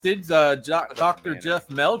Dr. Jeff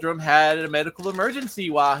Meldrum had a medical emergency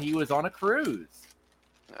while he was on a cruise.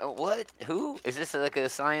 What? Who is this? Like a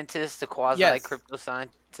scientist, a quasi crypto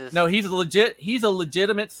scientist? No, he's a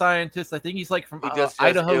legitimate scientist. I think he's like from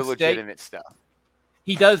Idaho illegitimate State. stuff.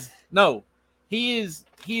 He does no. He is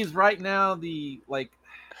right now he's like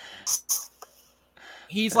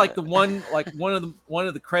one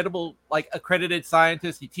of the credible accredited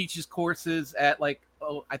scientists. He teaches courses at I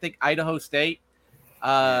think Idaho State.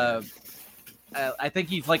 I think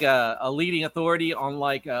he's like a leading authority on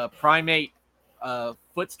primate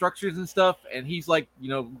foot structures and stuff, and he's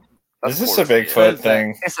is this a Bigfoot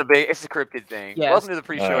thing? It's a cryptid thing. Yes. Welcome to the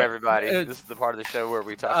pre-show, everybody. This is the part of the show where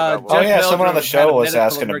we talk about. Someone on the show was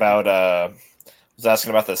asking about the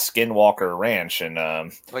Skinwalker Ranch, and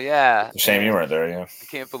it's a shame you weren't there. Yeah, I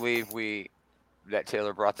can't believe that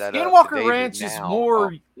Taylor brought that up. Skinwalker Ranch is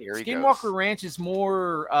more. Skinwalker Ranch is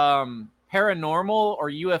more paranormal or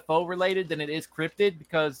UFO related than it is cryptid,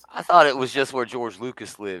 because I thought it was just where George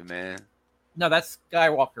Lucas lived, man. No, that's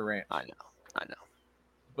Skywalker Ranch. I know.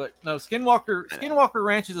 But no, Skinwalker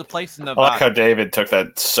Ranch is a place in Nevada. I like how David took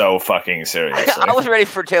that so fucking seriously. I was ready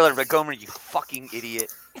for Taylor, but Gomer, you fucking idiot.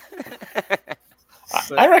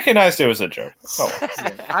 I recognized it was a joke. Oh.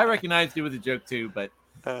 Yeah, I recognized it was a joke too, but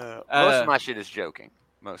most of my shit is joking.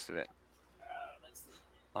 Most of it.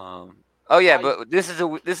 But this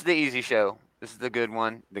is the easy show. This is the good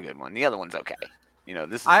one. The other one's okay.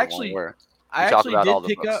 This is the one where we talk about all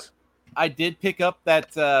the books. I did pick up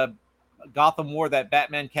that Gotham War, that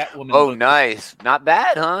Batman Catwoman. Oh, book. Nice. Not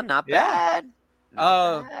bad, huh? Not bad.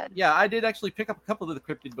 Yeah, I did actually pick up a couple of the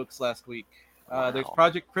cryptid books last week. There's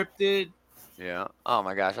Project Cryptid. Yeah. Oh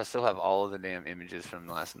my gosh, I still have all of the damn images from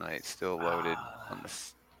last night still loaded on the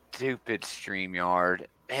stupid StreamYard.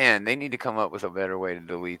 Man, they need to come up with a better way to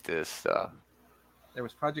delete this stuff. There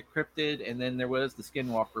was Project Cryptid, and then there was the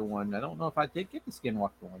Skinwalker one. I don't know if I did get the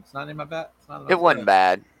Skinwalker one. It's not in my bat. It wasn't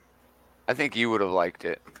bad. I think you would have liked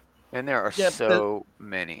it. And there are so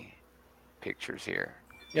many pictures here.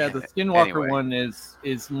 Yeah, the Skinwalker one is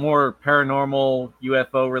more paranormal,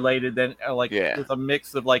 UFO related than it's a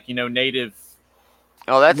mix of native.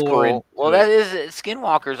 Oh, that's cool. Well, that is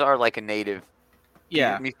Skinwalkers are like a native.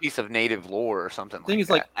 Yeah, piece of native lore or something. I think it's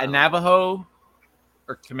like a Navajo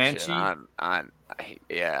or Comanche.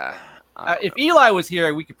 If Eli was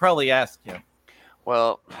here, we could probably ask him.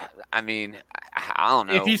 Well, I mean, I don't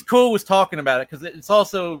know if he's cool with talking about it, because it's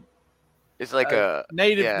also like a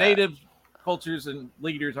native cultures and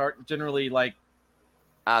leaders aren't generally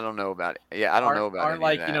I don't know about it. Yeah, I don't know about it.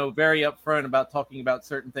 Aren't very upfront about talking about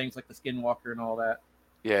certain things like the Skinwalker and all that.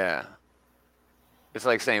 Yeah. It's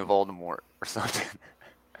like saying Voldemort or something.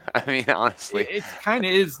 I mean, honestly. It kind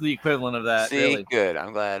of is the equivalent of that. See, really. Good.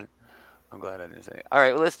 I'm glad I didn't say it. All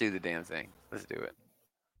right, well, let's do the damn thing. Let's do it.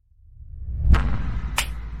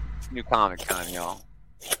 It's new comic time, y'all.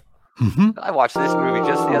 Mm-hmm. I watched this movie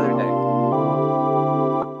just the other day.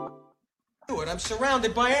 I'm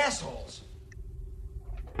surrounded by assholes.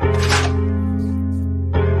 What's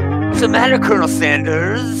the matter, Colonel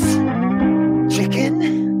Sanders?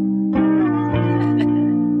 Chicken?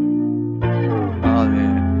 Oh,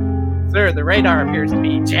 man. Sir, the radar appears to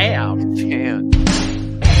be jammed.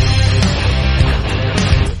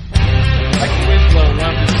 Like the wind blow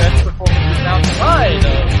around his best performances outside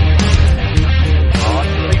of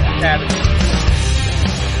Police Academy.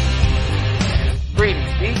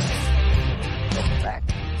 Greetings, geeks. Welcome back.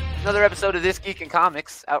 Another episode of This Geek in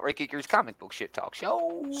Comics, Outright Geekers Comic Book Shit Talk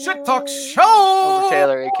Show. Shit Talk Show! Over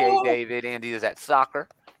Taylor, a.k.a. David. Andy is at soccer.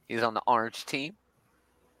 He's on the orange team.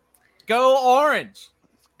 Go orange!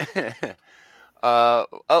 Here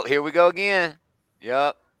we go again.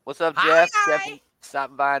 Yup. What's up, Jeff? Jeff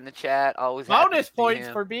stopping by in the chat. Always bonus points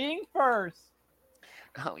for being first.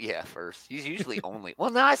 Oh, yeah, first. He's usually only...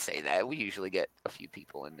 Well, no, I say that. We usually get a few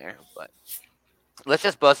people in there, but let's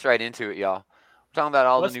just bust right into it, y'all. We're talking about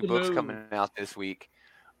all the new books coming out this week.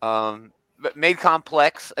 But made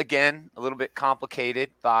complex, again, a little bit complicated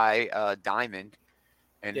by Diamond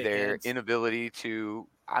and their inability to,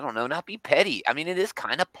 I don't know, not be petty. I mean, it is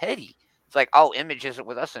kind of petty. It's like, oh, Image isn't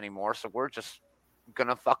with us anymore, so we're just going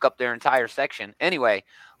to fuck up their entire section. Anyway,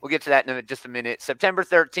 we'll get to that in just a minute. September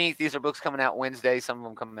 13th, these are books coming out Wednesday. Some of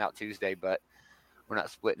them coming out Tuesday, but we're not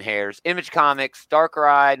splitting hairs. Image Comics, Darker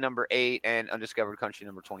Eye, number 8, and Undiscovered Country,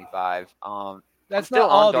 number 25. That's still not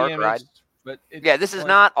all the Image, but this is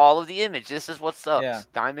not all of the Image. This is what sucks. Yeah.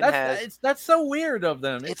 Diamond that's so weird of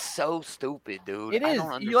them. It's so stupid, dude. It is.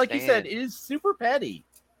 Like you said, it is super petty.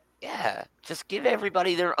 Yeah, just give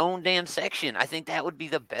everybody their own damn section. I think that would be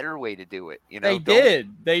the better way to do it. They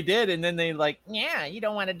did, and then they yeah, you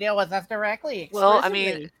don't want to deal with us directly. Well, I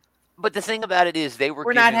mean, but the thing about it is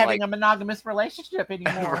we're not having a monogamous relationship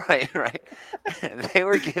anymore. right. They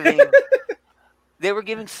were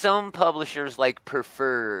giving some publishers like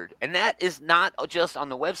preferred, and that is not just on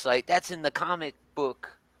the website. That's in the comic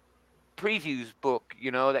book previews book,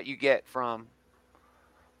 that you get from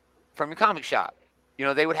your comic shop.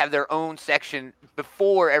 They would have their own section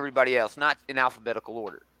before everybody else, not in alphabetical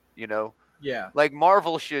order, Yeah. Like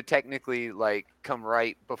Marvel should technically come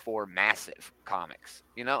right before Massive Comics,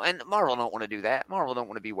 and Marvel don't want to do that. Marvel don't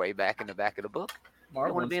want to be way back in the back of the book.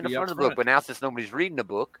 Marvel want to be in the front of the book, but now since nobody's reading the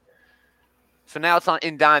book, so now it's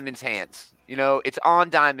in Diamond's hands. It's on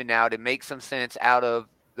Diamond now to make some sense out of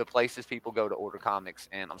the places people go to order comics,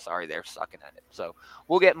 and I'm sorry, they're sucking at it. So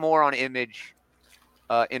we'll get more on Image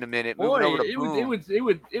in a minute. Moving over to Boom.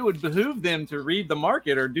 It would behoove them to read the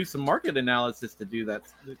market or do some market analysis to do that.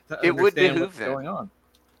 It would behoove what's them. Going on.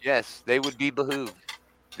 Yes, they would be behooved.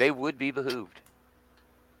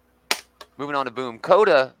 Moving on to Boom.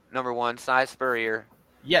 Coda #1, Cy Spurrier.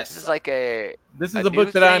 Yes, this is this is a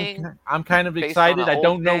book that I'm kind of excited. I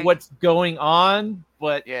don't know what's going on,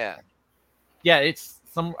 but yeah, it's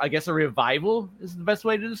I guess a revival is the best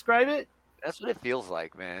way to describe it. That's what it feels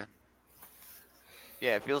like, man.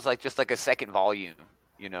 Yeah, it feels like just like a second volume,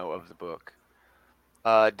 of the book.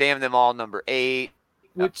 Damn Them All #8,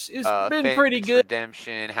 which has been pretty good.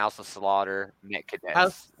 Redemption, House of Slaughter, Met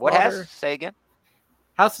Cadets. Say again?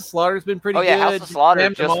 House of Slaughter's been pretty good. Oh yeah, House of Slaughter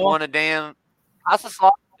just won a House of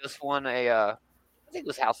Slaughter just won I think it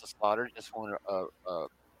was House of Slaughter just won a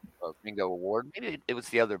Ringo Award. Maybe it was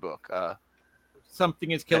the other book.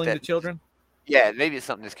 Something is Killing the Children. Yeah, maybe it's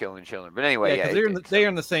Something is Killing Children. But anyway, they're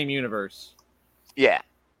in the same universe. Yeah,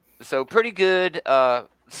 so pretty good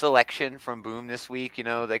selection from Boom this week.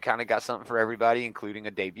 They kind of got something for everybody, including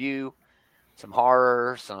a debut, some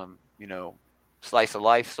horror, some slice of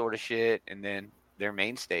life sort of shit, and then their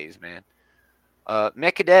mainstays, man.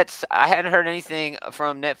 Met Cadets, I hadn't heard anything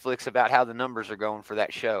from Netflix about how the numbers are going for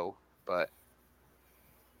that show, but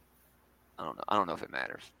I don't know if it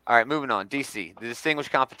matters. All right, moving on. DC, the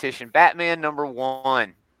Distinguished Competition, Batman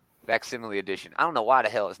 #1, facsimile edition. I don't know why the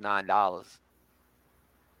hell it's $9.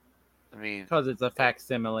 I mean, because it's a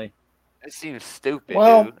facsimile. It seems stupid,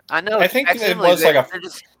 well, dude. I know. I think it was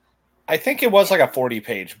I think it was like a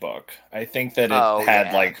 40-page book. I think that it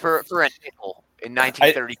had for a nickel in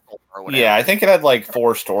 1934 or whatever. Yeah, I think it had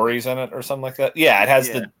 4 stories in it or something like that. Yeah, it has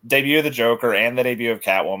the debut of the Joker and the debut of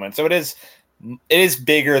Catwoman. So it is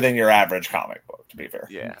bigger than your average comic book, to be fair.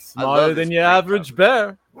 Yeah, smaller than your average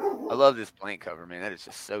bear. I love this blank cover, man. That is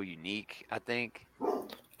just so unique. I think.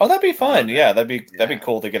 Oh, that'd be fun. Yeah, that'd be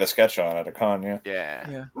cool to get a sketch on at a con.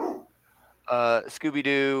 Yeah.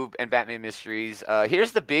 Scooby-Doo and Batman Mysteries.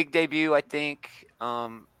 Here's the big debut, I think,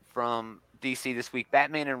 from DC this week.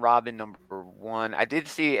 Batman and Robin #1. I did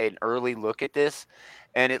see an early look at this,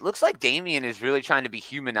 and it looks like Damian is really trying to be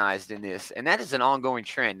humanized in this, and that is an ongoing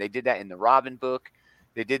trend. They did that in the Robin book.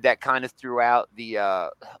 They did that kind of throughout the I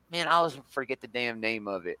always forget the damn name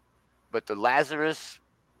of it, but the Lazarus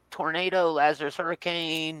Tornado, Lazarus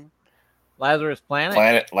Hurricane, Lazarus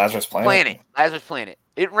Planet. Lazarus Planet.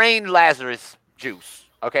 It rained Lazarus juice.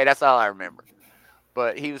 Okay, that's all I remember.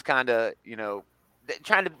 But he was kind of,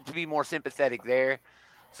 trying to be more sympathetic there.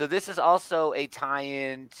 So this is also a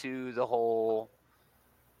tie-in to the whole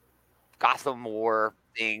Gotham War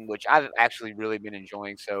thing, which I've actually really been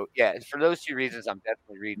enjoying. So yeah, for those 2 reasons, I'm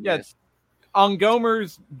definitely reading this. On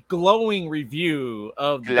Gomer's glowing review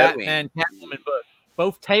of the Batman Catwoman book,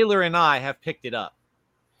 both Taylor and I have picked it up.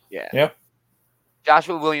 Yeah. Yep.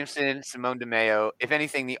 Joshua Williamson, Simone DeMeo. If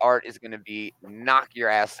anything, the art is going to be knock your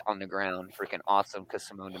ass on the ground. Freaking awesome, because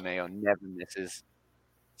Simone DeMeo never misses.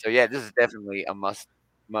 So yeah, this is definitely a must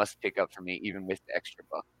pick up for me, even with the extra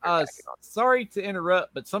buck. Sorry to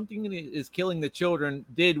interrupt, but Something is Killing the Children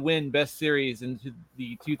did win Best Series in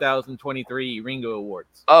the 2023 Ringo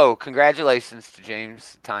Awards. Oh, congratulations to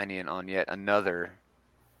James Tynion on yet another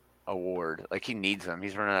award. Like, he needs them.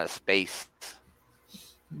 He's running out of space.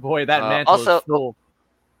 Boy, that mantle is full.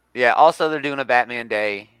 Yeah, also they're doing a Batman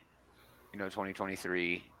Day,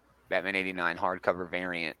 2023, Batman 89 hardcover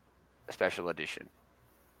variant, special edition.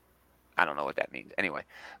 I don't know what that means. Anyway,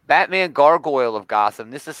 Batman Gargoyle of Gotham.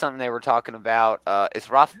 This is something they were talking about. It's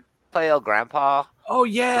Raphael Grandpa. Oh,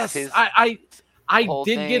 yes. I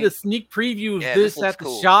did get a sneak preview of this at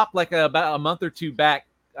the shop about a month or 2 back.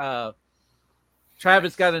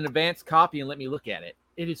 Travis got an advanced copy and let me look at it.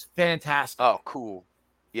 It is fantastic. Oh, cool.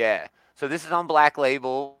 Yeah. So this is on Black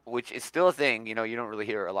Label, which is still a thing. You don't really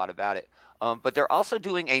hear a lot about it. But they're also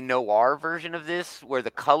doing a noir version of this where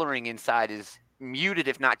the coloring inside is muted,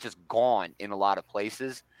 if not just gone in a lot of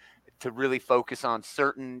places, to really focus on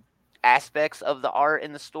certain aspects of the art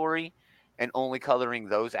and the story and only coloring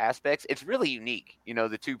those aspects. It's really unique.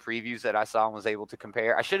 The two previews that I saw and was able to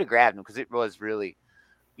compare. I should have grabbed them because it was really,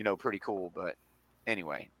 pretty cool. But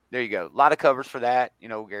anyway, there you go. A lot of covers for that.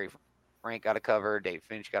 Gary Frank got a cover. Dave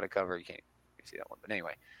Finch got a cover. You can't see that one. But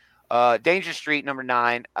anyway, Danger Street number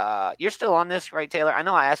 9. You're still on this, right, Taylor? I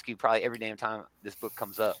know I ask you probably every damn time this book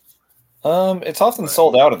comes up. It's often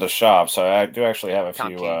sold out at the shop, so I do actually have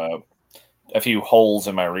a few holes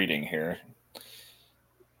in my reading here.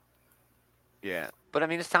 Yeah, but I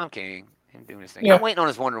mean, it's Tom King. Him doing his thing. Yeah. I'm waiting on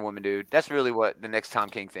his Wonder Woman, dude. That's really what the next Tom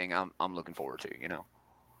King thing I'm looking forward to.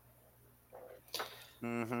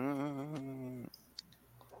 Mm-hmm.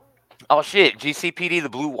 Oh shit! GCPD, the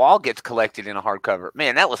Blue Wall gets collected in a hardcover.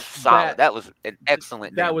 Man, that was solid. That was an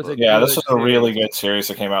excellent. That was book. This was a really good series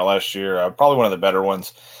that came out last year. Probably one of the better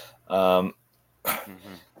ones.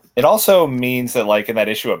 It also means that, like, in that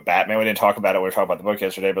issue of Batman, we didn't talk about it when we talked about the book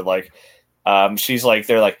yesterday, but like, she's like,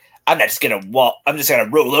 they're like, I'm just gonna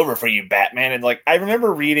roll over for you, Batman. And like, I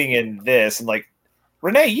remember reading in this and like,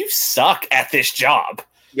 Renee, you suck at this job.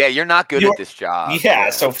 Yeah, you're not good at this job. Yeah,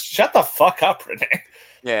 so shut the fuck up, Renee.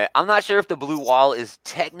 Yeah, I'm not sure if the Blue Wall is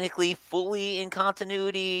technically fully in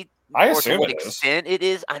continuity. I assume to what it is. extent it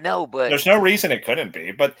is. I know, but there's no reason it couldn't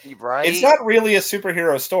be. But right? It's not really a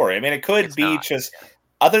superhero story. I mean, it could be just.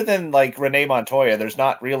 Other than like Renee Montoya, there's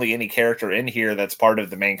not really any character in here that's part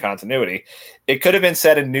of the main continuity. It could have been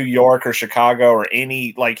set in New York or Chicago or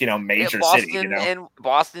any major Boston city. And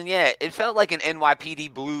Boston, yeah, it felt like an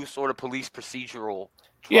NYPD Blue sort of police procedural.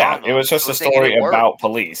 Yeah, drama. it was just a story about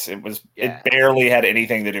police. It was. Yeah. It barely had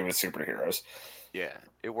anything to do with superheroes. Yeah,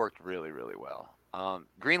 it worked really, really well.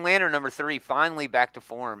 Green Lantern number 3 finally back to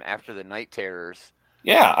form after the Night Terrors.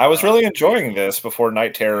 Yeah, I was really enjoying this before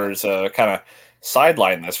Night Terrors kind of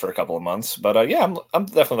sidelined this for a couple of months. But I'm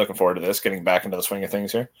definitely looking forward to this, getting back into the swing of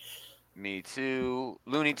things here. Me too.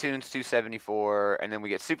 Looney Tunes 274, and then we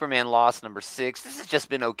get Superman Lost number 6. This has just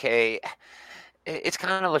been okay. It's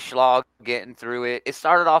kind of a slog getting through it. It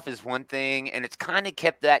started off as one thing, and it's kind of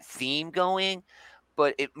kept that theme going,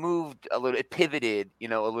 but it moved a little. It pivoted,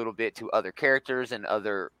 a little bit to other characters and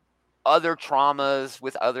other traumas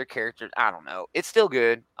with other characters. I don't know. It's still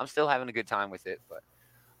good. I'm still having a good time with it, but.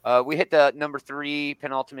 We hit the number 3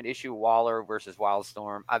 penultimate issue, Waller versus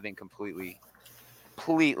Wildstorm. I've been completely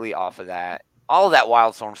off of that. All of that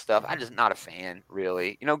Wildstorm stuff, I'm just not a fan,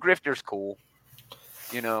 really. Grifter's cool,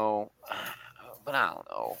 but I don't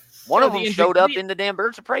know. One of them showed up in the damn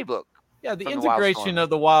Birds of Prey book. Yeah, the integration of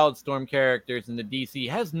the Wildstorm characters in the DC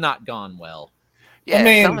has not gone well. Yeah, I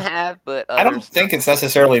mean, some have, but I don't think it's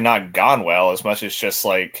necessarily not gone well as much as just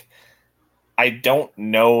like. I don't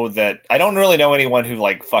really know anyone who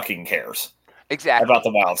like fucking cares about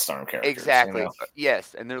the Wildstorm characters. Exactly.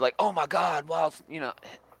 Yes. And they're like, oh my God,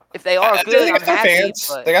 if they are good, they got their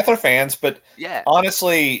fans. They got their fans, but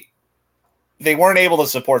honestly, they weren't able to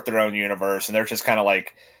support their own universe, and they're just kind of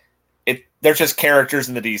like they're just characters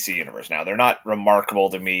in the DC universe now. They're not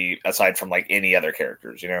remarkable to me aside from like any other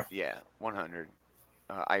characters, Yeah, 100.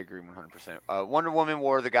 I agree 100%. Wonder Woman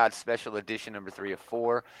War of the Gods Special Edition number 3 of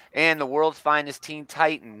 4. And the World's Finest Teen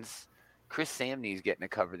Titans. Chris Samney's getting a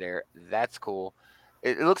cover there. That's cool.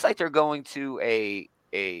 It looks like they're going to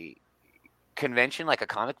a convention, like a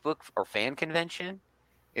comic book or fan convention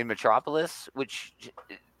in Metropolis, which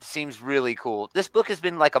seems really cool. This book has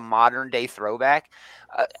been like a modern day throwback.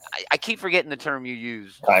 I keep forgetting the term you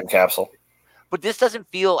use. Time capsule. But this doesn't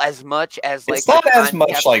feel as much as like it's not as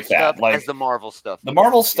much like that, like as the Marvel stuff. The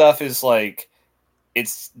Marvel stuff is like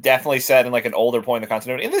it's definitely set in like an older point in the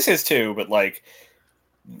continuity, and this is too. But like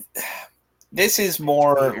this is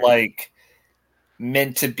more like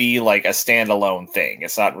meant to be like a standalone thing.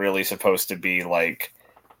 It's not really supposed to be like.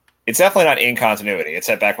 It's definitely not in continuity. It's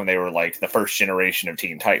set back when they were like the first generation of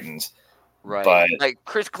Teen Titans. Right. But like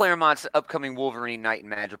Chris Claremont's upcoming Wolverine Night in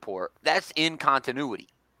Madripoor, that's in continuity.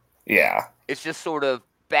 Yeah. It's just sort of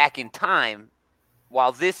back in time,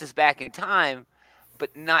 while this is back in time,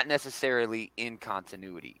 but not necessarily in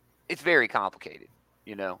continuity. It's very complicated,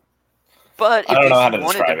 But I don't know how to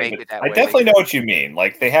describe it. I definitely know what you mean.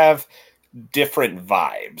 Like they have different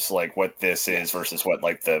vibes, like what this is versus what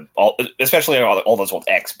like especially all those old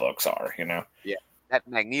X books are, Yeah, that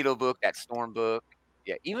Magneto book, that Storm book,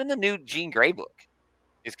 yeah, even the new Jean Grey book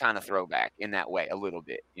is kind of throwback in that way a little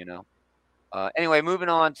bit, Anyway, moving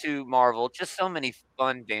on to Marvel. Just so many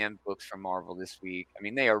fun damn books from Marvel this week. I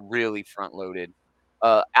mean, they are really front-loaded.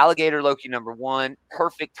 Alligator Loki #1,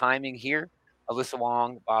 perfect timing here. Alyssa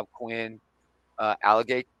Wong, Bob Quinn,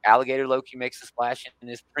 Alligator Loki makes a splash in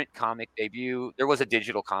his print comic debut. There was a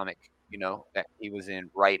digital comic, that he was in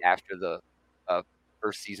right after the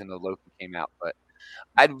first season of Loki came out. But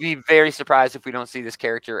I'd be very surprised if we don't see this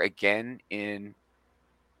character again in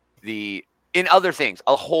other things,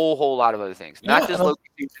 a whole lot of other things, not just Loki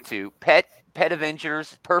season 2. Pet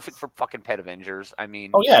Avengers, perfect for fucking Pet Avengers. I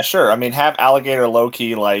mean, oh yeah, sure. I mean, have Alligator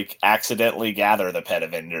Loki like accidentally gather the Pet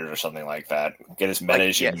Avengers or something like that. Get as many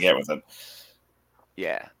as you can get with it.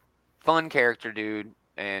 Yeah, fun character, dude,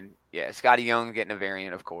 and yeah, Scotty Young getting a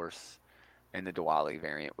variant, of course, and the Diwali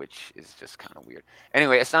variant, which is just kind of weird.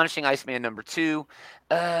 Anyway, Astonishing Iceman #2,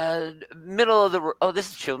 middle of the. Oh, this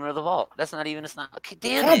is Children of the Vault. That's not even. It's not. Okay,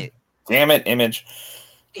 damn it, Image.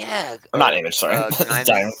 Yeah, not Image. Sorry,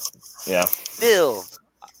 yeah. Still,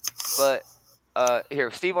 but here,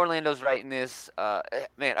 Steve Orlando's writing this.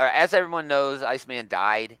 Man, as everyone knows, Iceman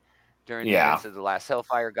died during the events of the last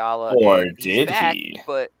Hellfire Gala. Or did he?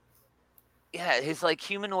 But yeah, his like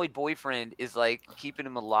humanoid boyfriend is like keeping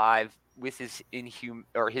him alive with his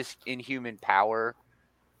inhuman power.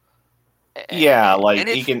 Yeah, like and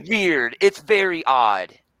it's weird. It's very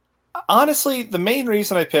odd. Honestly, the main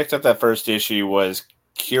reason I picked up that first issue was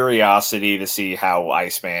curiosity to see how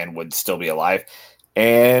Iceman would still be alive,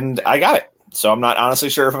 and I got it. So I'm not honestly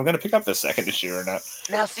sure if I'm going to pick up the second issue or not.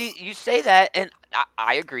 Now, see, you say that, and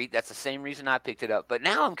I agree. That's the same reason I picked it up. But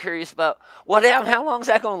now I'm curious about how long is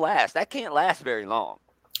that going to last? That can't last very long.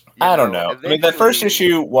 I don't know. I mean, that first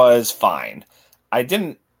issue was fine. I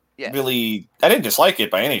didn't dislike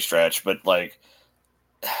it by any stretch, but like,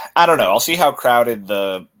 I don't know. I'll see how crowded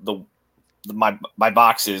my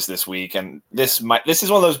box is this week, and this is one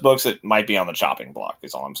of those books that might be on the chopping block.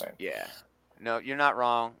 Is all I'm saying. Yeah. No, you're not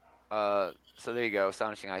wrong. So there you go,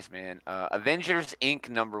 Astonishing Iceman. Avengers Inc.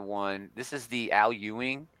 #1. This is the Al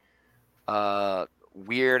Ewing,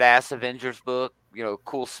 weird ass Avengers book.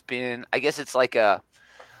 Cool spin. I guess it's like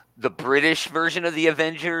the British version of the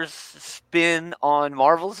Avengers spin on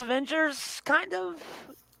Marvel's Avengers, kind of.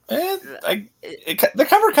 The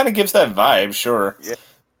cover kind of gives that vibe, sure. Yeah.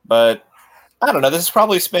 But I don't know. This is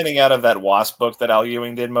probably spinning out of that Wasp book that Al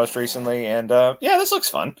Ewing did most recently, and this looks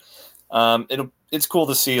fun. It's cool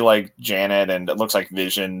to see like Janet and it looks like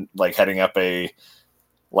Vision like heading up a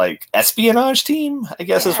like espionage team, I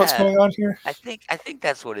guess is what's going on here. I think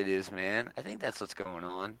that's what it is, man. I think that's what's going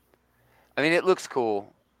on. I mean, it looks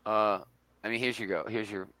cool. I mean, here's your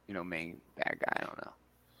main bad guy. I don't know.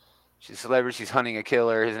 She's a celebrity. She's hunting a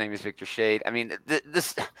killer. His name is Victor Shade. I mean,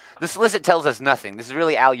 the solicit tells us nothing. This is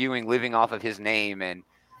really Al Ewing living off of his name and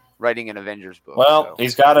writing an Avengers book. Well,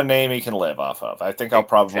 he's got a name he can live off of. I think I'll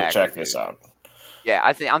probably check this out. Yeah,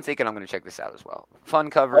 I'm thinking I'm going to check this out as well.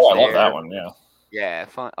 Fun covers. Oh, I love that one. Yeah. Yeah,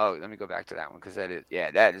 fun. Oh, let me go back to that one because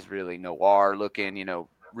that is really noir looking.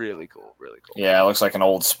 Really cool. Really cool. Yeah, it looks like an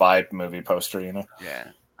old spy movie poster.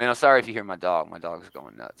 Yeah. And I'm sorry if you hear my dog. My dog's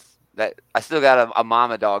going nuts. I still got a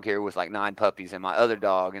mama dog here with like 9 puppies, and my other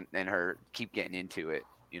dog and her keep getting into it.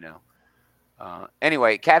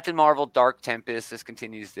 Anyway, Captain Marvel, Dark Tempest. This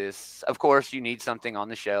continues this. Of course, you need something on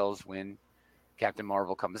the shelves when Captain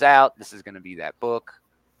Marvel comes out. This is going to be that book.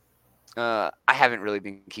 I haven't really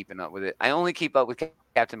been keeping up with it. I only keep up with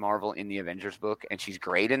Captain Marvel in the Avengers book, and she's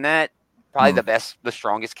great in that. Probably the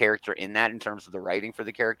strongest character in that in terms of the writing for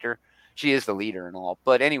the character. She is the leader and all.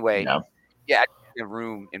 But anyway, I need a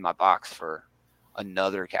room in my box for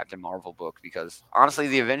another Captain Marvel book because honestly,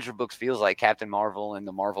 the Avenger books feels like Captain Marvel and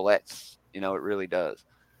the Marvelettes. It really does.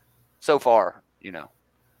 So far,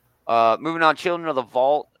 Moving on, Children of the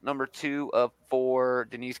Vault, #2 for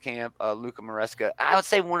Denise Camp, Luca Maresca. I would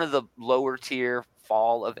say one of the lower tier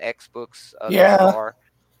Fall of X books. It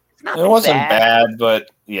wasn't bad,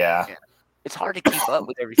 but yeah. It's hard to keep up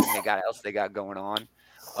with everything they got going on.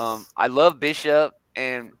 I love Bishop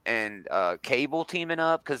and Cable teaming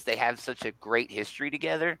up because they have such a great history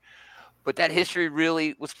together. But that history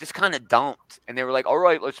really was just kind of dumped. And they were like, all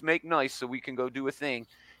right, let's make nice so we can go do a thing.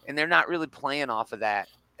 And they're not really playing off of that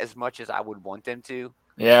as much as I would want them to.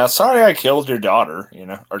 Yeah, sorry I killed your daughter,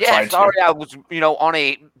 sorry I was, on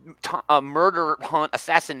a murder hunt,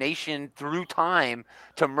 assassination through time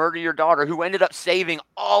to murder your daughter who ended up saving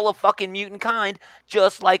all of fucking mutant kind,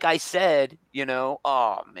 just like I said,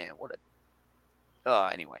 Oh, man, what a...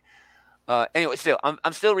 anyway, still,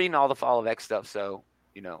 I'm still reading all the Fall of X stuff, so,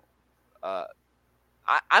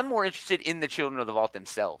 I'm more interested in the Children of the Vault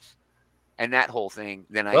themselves and that whole thing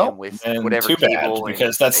than I am with whatever too Cable. Bad,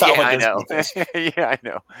 because that's not what I know. Yeah,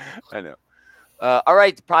 I know. All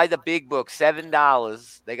right, probably the big book,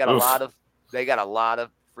 $7. They got a lot of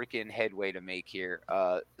freaking headway to make here.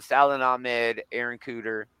 Saladin Ahmed, Aaron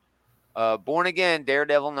Cooter, Born Again,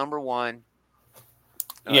 Daredevil #1.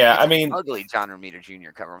 Yeah, it's I mean, ugly John Romita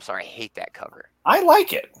Jr. cover. I'm sorry, I hate that cover. I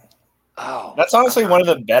like it. Oh, that's honestly one of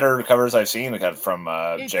the better covers I've seen from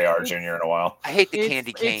JR Jr. in a while. I hate the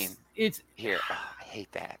candy cane. It's here. Oh, I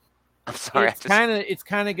hate that. I'm sorry. It's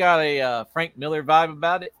kind of got a Frank Miller vibe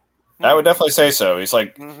about it. I would definitely say so. He's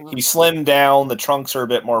like he slimmed down. The trunks are a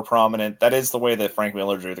bit more prominent. That is the way that Frank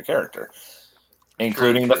Miller drew the character,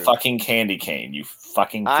 including the fucking candy cane. You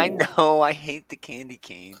fucking fool. I know. I hate the candy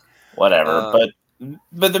cane. Whatever,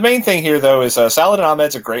 but the main thing here though is Saladin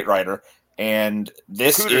Ahmed's a great writer, and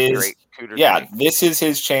this is this is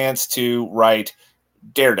his chance to write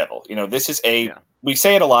Daredevil. You know, this is we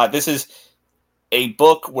say it a lot. This is a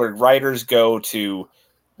book where writers go to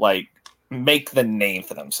like make the name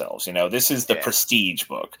for themselves. You know, this is the prestige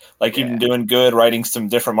book. Like you've been doing good writing some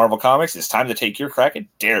different Marvel comics. It's time to take your crack at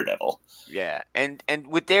Daredevil. Yeah, and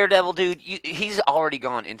with Daredevil, dude, he's already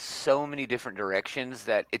gone in so many different directions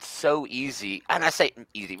that it's so easy, and I say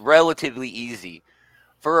easy, relatively easy,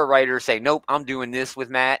 for a writer to say, nope, I'm doing this with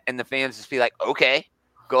Matt, and the fans just be like, okay,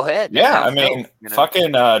 go ahead. Yeah, I mean,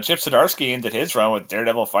 fucking Chip Zdarsky ended his run with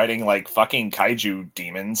Daredevil fighting like fucking kaiju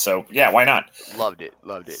demons, so yeah, why not? Loved it.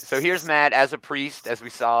 So here's Matt as a priest, as we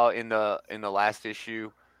saw in the last issue.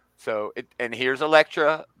 So and here's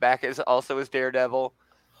Elektra back as Daredevil.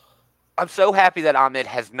 I'm so happy that Ahmed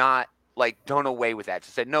has not like done away with that.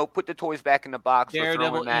 Just said, no, put the toys back in the box. We're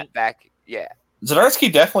throwing Matt back. Yeah.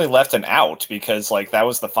 Zdarsky definitely left an out because like that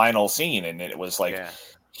was the final scene, and it was like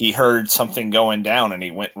he heard something going down and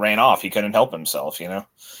he ran off. He couldn't help himself, you know?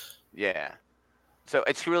 Yeah. So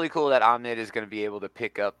it's really cool that Ahmed is going to be able to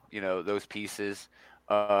pick up, those pieces.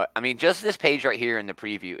 I mean, just this page right here in the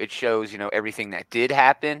preview, it shows, everything that did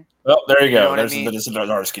happen. Well, there you go. There's the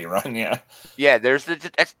Zdarsky run, yeah. Yeah, that's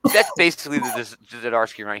basically the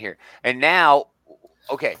Zdarsky run here. And now,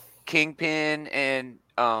 okay, Kingpin and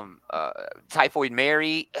Typhoid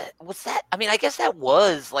Mary, what's that? I mean, I guess that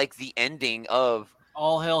was like the ending of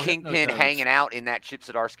All Hell Kingpin hanging out in that Chip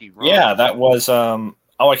Zdarsky run. Yeah, that was I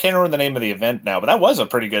can't remember the name of the event now, but that was a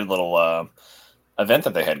pretty good little event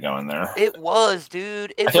that they had going there. It was,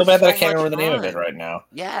 dude. I feel bad that I can't remember the name of it right now.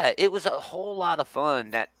 Yeah, it was a whole lot of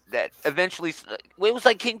fun. That eventually, it was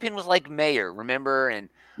like Kingpin was like mayor, remember? And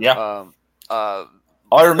I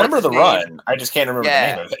remember the run. I just can't remember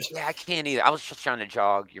the name of it. Yeah, I can't either. I was just trying to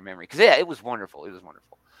jog your memory because it was wonderful. It was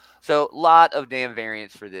wonderful. So, a lot of damn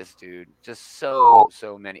variants for this, dude. Just so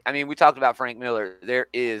many. I mean, we talked about Frank Miller. There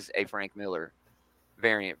is a Frank Miller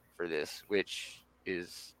variant for this, which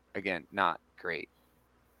is again not great.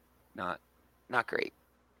 Not great.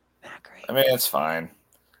 Not great. I mean, it's fine.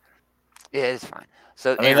 Yeah, it's fine.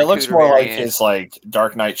 So I mean, it looks more like his like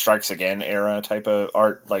Dark Knight Strikes Again era type of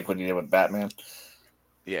art, like what he did with Batman.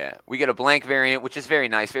 Yeah, we get a blank variant, which is very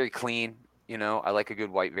nice, very clean. I like a good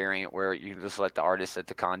white variant where you can just let the artists at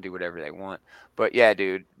the con do whatever they want. But yeah,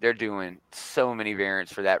 dude, they're doing so many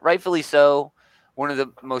variants for that. Rightfully so. One of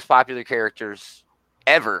the most popular characters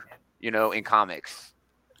ever, in comics.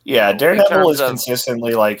 Yeah, Daredevil is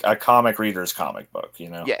consistently like a comic reader's comic book,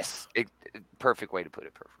 Yes, perfect way to put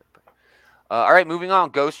it. All right, moving on.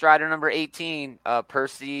 Ghost Rider number 18.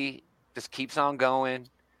 Percy just keeps on going.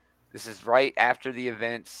 This is right after the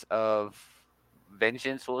events of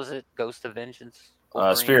Vengeance. What was it? Ghost of Vengeance?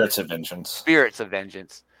 Spirits of Vengeance. Spirits of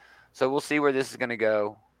Vengeance. So we'll see where this is going to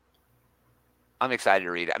go. I'm excited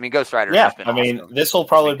to read it. I mean, Ghost Rider. Yeah, I mean, this will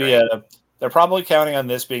probably be they're probably counting on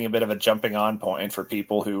this being a bit of a jumping on point for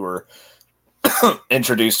people who were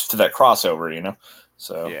introduced to that crossover,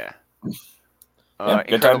 So yeah.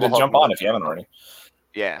 Good time to jump on if you haven't already.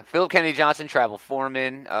 Yeah, Philip Kennedy Johnson, travel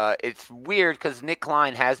foreman. It's weird because Nick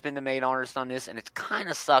Klein has been the main artist on this, and it kind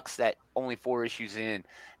of sucks that only 4 issues in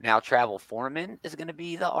now travel foreman is going to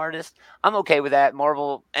be the artist. I'm okay with that.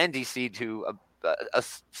 Marvel and DC to a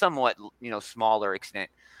somewhat smaller extent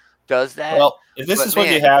does that. Well, if this is what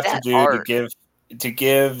you have to do to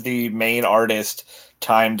give the main artist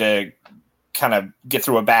time to kind of get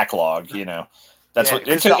through a backlog, That's what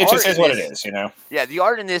it just is what it is, Yeah, the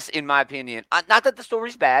art in this, in my opinion, not that the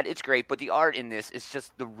story's bad, it's great, but the art in this is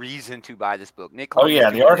just the reason to buy this book. Nick. Oh yeah,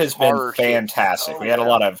 the art has been fantastic. We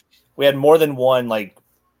had more than one like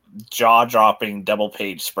jaw-dropping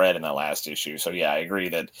double-page spread in that last issue. So yeah, I agree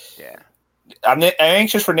that. Yeah, I'm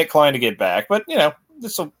anxious for Nick Klein to get back, but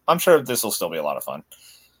I'm sure this will still be a lot of fun.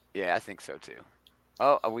 Yeah, I think so too.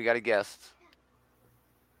 Oh, we got a guest.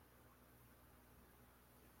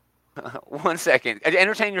 1 second.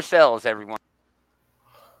 Entertain yourselves, everyone.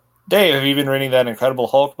 Dave, have you been reading that Incredible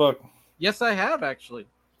Hulk book? Yes, I have actually.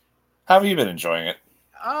 How have you been enjoying it?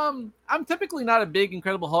 I'm typically not a big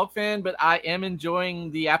Incredible Hulk fan, but I am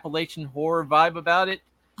enjoying the Appalachian horror vibe about it.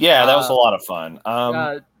 Yeah, that was a lot of fun.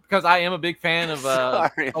 Because I am a big fan of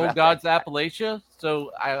Old Gods Appalachia,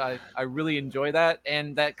 so I really enjoy that.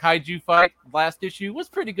 And that kaiju fight last issue was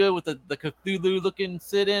pretty good with the Cthulhu looking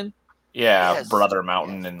sit-in. Yeah, Yes. Brother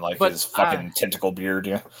Mountain and his fucking tentacle beard.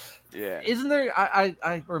 Yeah. Isn't there?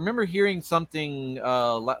 I remember hearing something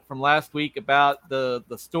from last week about the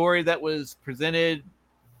story that was presented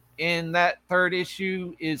in that third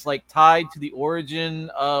issue is like tied to the origin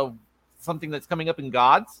of something that's coming up in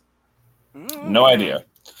Gods. No idea.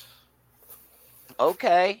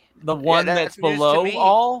 Okay. The one that's below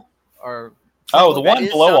all, or the one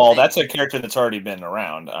below all. That's a character that's already been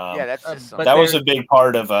around. That's just that was a big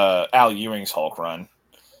part of Al Ewing's Hulk run.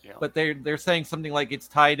 Yeah. But they're saying something like it's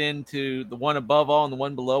tied into the one above all and the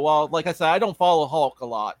one below all. Like I said, I don't follow Hulk a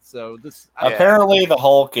lot, so this apparently the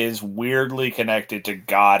Hulk is weirdly connected to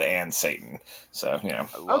God and Satan. So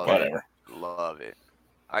whatever. Love it.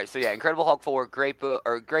 All right, so Incredible Hulk 4, great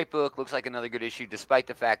book. Looks like another good issue, despite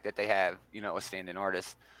the fact that they have a stand-in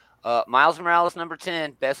artist. Miles Morales number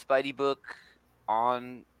 10, best Spidey book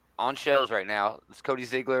on shelves right now. It's Cody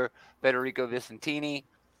Ziegler, Federico Vicentini.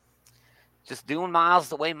 Just doing Miles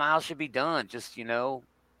the way Miles should be done. Just, it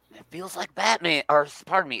feels like Batman, or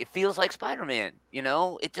pardon me, it feels like Spider-Man.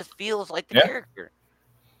 It just feels like the character.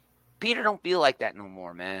 Peter don't feel like that no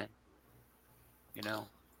more, man.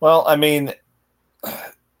 Well, I mean,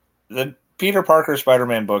 the Peter Parker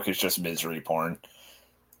Spider-Man book is just misery porn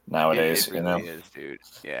nowadays. It really is, dude.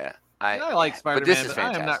 Yeah. I like Spider-Man, but this is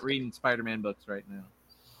fantastic. I am not reading Spider-Man books right now.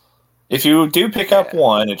 If you do pick up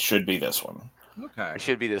one, it should be this one. Okay. It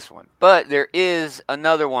should be this one. But there is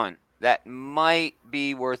another one that might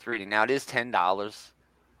be worth reading. Now, it is $10.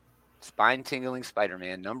 Spine-tingling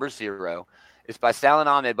Spider-Man, number 0. It's by Salin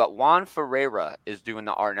Ahmed, but Juan Ferreira is doing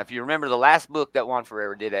the art. Now, if you remember, the last book that Juan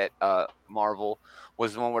Ferreira did at Marvel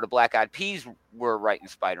was the one where the Black Eyed Peas were writing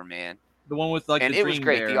Spider-Man. The one with like and the it was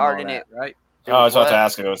great. The art in it, right? I was about to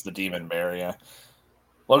ask if it was the Demon Bear. Yeah,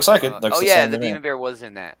 looks like it. Looks the Demon Bear was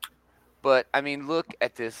in that. But I mean, look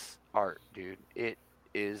at this art, dude. It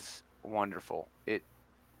is wonderful.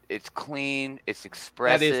 It's clean. It's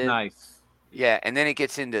expressive. That is nice. Yeah, and then it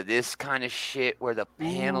gets into this kind of shit where the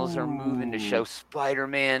panels are moving to show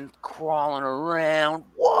Spider-Man crawling around.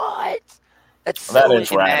 What? That's so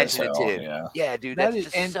imaginative. Yeah, dude, that's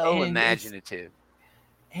just so imaginative.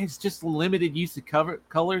 It's just limited use of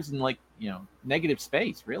colors and negative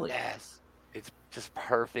space, really. Yes, it's just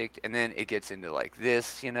perfect. And then it gets into like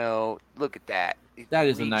this, look at that. That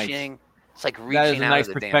is It's like reaching that is a out nice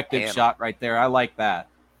of the perspective damn shot right there. I like that.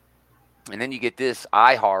 And then you get this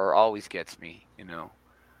eye horror always gets me,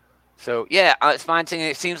 So yeah, it's fine.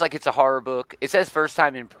 It seems like it's a horror book. It says first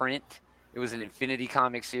time in print. It was an Infinity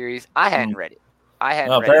Comics series. I hadn't read it.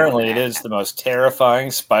 Apparently, it is the most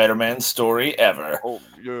terrifying Spider-Man story ever. Oh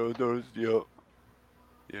yeah, those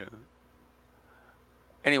yeah.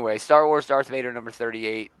 Anyway, Star Wars Darth Vader number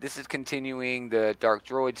 38. This is continuing the Dark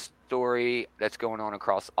Droid story that's going on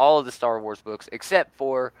across all of the Star Wars books, except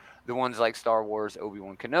for the ones like Star Wars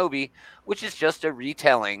Obi-Wan Kenobi, which is just a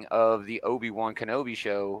retelling of the Obi-Wan Kenobi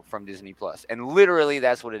show from Disney+. And literally,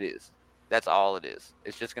 that's what it is. That's all it is.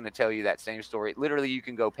 It's just going to tell you that same story. Literally, you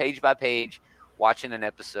can go page by page, watching an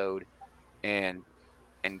episode, and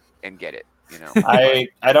get it. I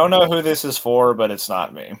don't know who this is for, but it's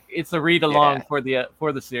not me. It's a read along for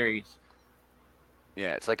the series.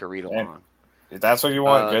 Yeah, it's like a read along. If that's what you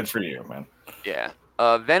want, good for you, man. Yeah.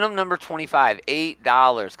 Venom number 25,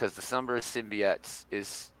 $8, because the Summer of Symbiotes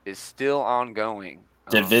is still ongoing.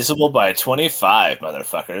 Divisible by 25,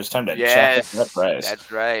 motherfuckers. Time to check that price. That's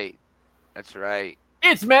right. That's right.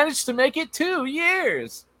 It's managed to make it 2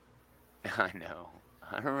 years. I know.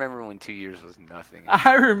 I remember when 2 years was nothing.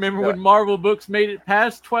 I remember when Marvel books made it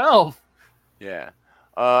past 12. Yeah.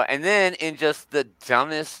 And then in just the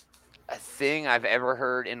dumbest thing I've ever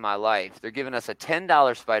heard in my life, they're giving us a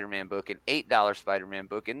 $10 Spider-Man book, an $8 Spider-Man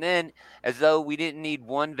book, and then as though we didn't need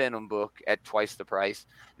one Venom book at twice the price,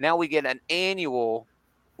 now we get an annual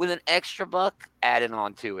with an extra buck added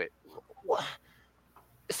on to it. What?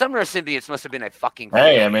 Summer of Symbiotes must have been a fucking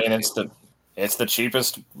I mean, it's the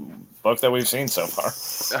cheapest book that we've seen so far.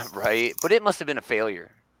 Right? But it must have been a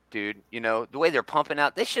failure, dude. The way they're pumping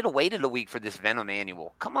out, they should have waited a week for this Venom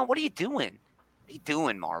annual. Come on, what are you doing? What are you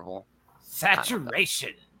doing, Marvel?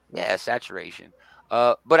 Saturation. Yeah, saturation.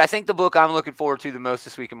 But I think the book I'm looking forward to the most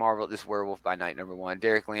this week in Marvel is Werewolf by Night #1.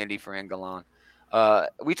 Derek Landy, Fran Galan.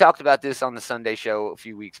 We talked about this on the Sunday show a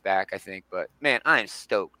few weeks back, I think. But, man, I am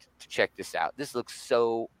stoked to check this out. This looks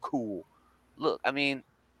so cool. Look, I mean,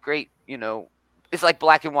 great, It's like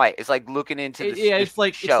black and white. It's like looking into the it's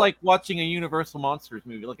like watching a Universal Monsters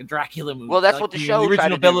movie, like a Dracula movie. Well, that's like what the show tried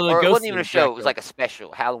to do. Or it wasn't even a show. It was like a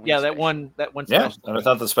special Halloween. Yeah, special. that one. Yeah, special. and I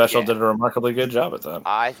thought the special did a remarkably good job at that.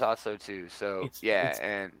 I thought so too. So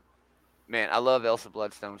and man, I love Elsa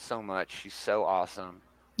Bloodstone so much. She's so awesome.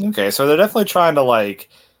 Okay, so they're definitely trying to like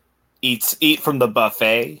eat from the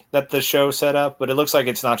buffet that the show set up, but it looks like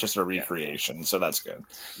it's not just a recreation, so that's good.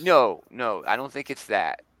 No, I don't think it's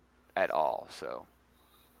that at all. So,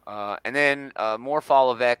 and then more Fall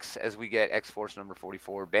of X as we get X-Force number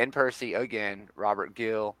 44. Ben Percy again, Robert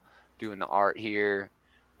Gill doing the art here.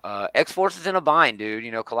 X-Force is in a bind, dude.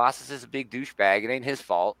 You know, Colossus is a big douchebag. It ain't his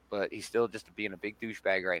fault, but he's still just being a big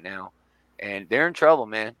douchebag right now. And they're in trouble,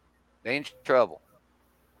 man. They in trouble.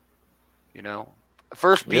 You know?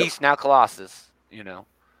 First Beast, now Colossus, you know.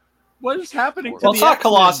 What is happening to Well, it's not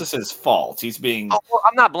Colossus's fault. He's being... Oh, well,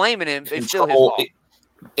 I'm not blaming him. It's still his fault.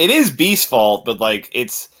 It is Beast's fault, but, like,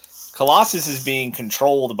 it's... Colossus is being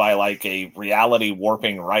controlled by, like, a reality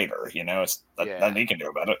warping writer, you know? It's nothing he can do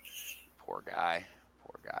about it. Poor guy.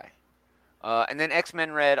 And then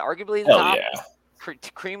X-Men Red, arguably the top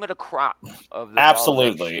cream of the crop of the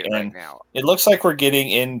absolutely. And right now. It looks like we're getting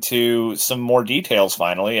into some more details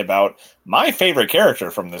finally about my favorite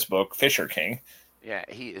character from this book, Fisher King. Yeah,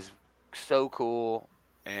 he is so cool.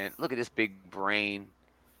 And look at this big brain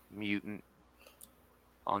mutant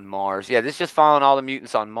on Mars. Yeah, this is just following all the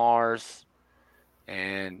mutants on Mars.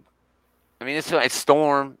 And I mean, it's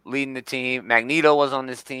Storm leading the team. Magneto was on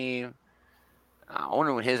this team. I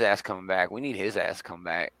wonder when his ass coming back. We need his ass come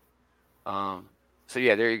back. So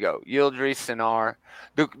yeah, there you go. Yildri, Sinar.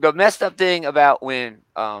 The messed up thing about when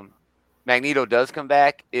Magneto does come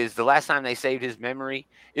back is the last time they saved his memory,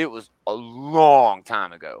 it was a long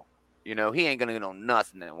time ago. You know, he ain't gonna know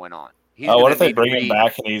nothing that went on. What if they bring him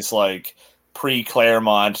back and he's like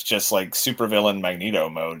pre-Claremont, just like supervillain Magneto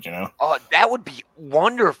mode, you know? Oh, that would be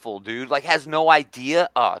wonderful, dude. Like, has no idea.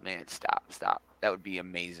 Oh man, stop. That would be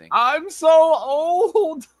amazing. I'm so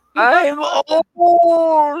old. I'm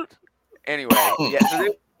old. Anyway, yeah, so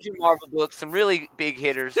there's two Marvel books, some really big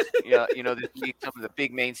hitters, you know, this week, some of the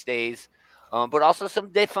big mainstays, but also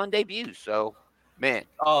some fun debuts. So, man.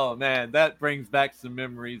 Oh, man, that brings back some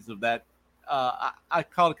memories of that. I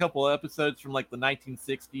caught a couple of episodes from, like, the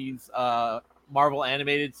 1960s Marvel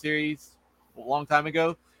animated series a long time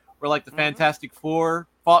ago, where, like, the Fantastic Four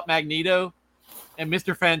fought Magneto, and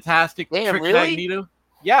Mr. Fantastic tricked Magneto.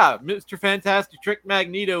 Yeah, Mr. Fantastic tricked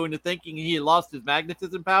Magneto into thinking he had lost his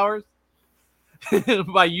magnetism powers.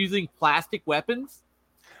 By using plastic weapons.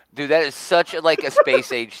 Dude, that is such a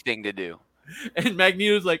space age thing to do. And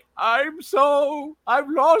Magneto's like, I've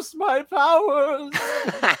lost my powers.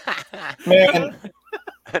 Man,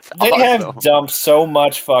 they have dumped so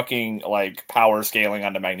much fucking like power scaling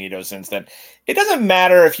onto Magneto since then. It doesn't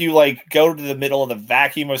matter if you like go to the middle of the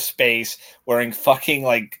vacuum of space wearing fucking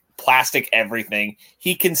like plastic everything.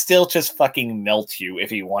 He can still just fucking melt you if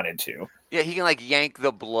he wanted to. Yeah, he can like yank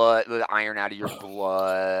the iron out of your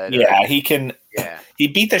blood. Yeah, he can. Yeah, he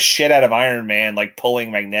beat the shit out of Iron Man, like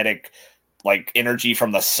pulling magnetic, like energy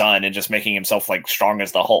from the sun and just making himself like strong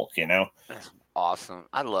as the Hulk. You know, that's awesome.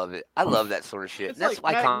 I love it. I love that sort of shit. That's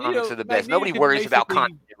like why comics are the best. Nobody worries about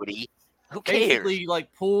continuity. Who cares? Basically,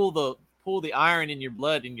 like pull the iron in your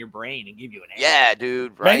blood in your brain and give you an answer. Yeah,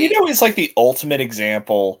 dude. Right. Magneto is like the ultimate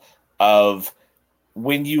example of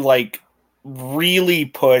when you like really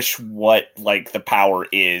push what like the power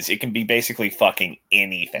is. It can be basically fucking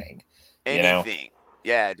anything. You know?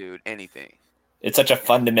 Yeah, dude, anything. It's such a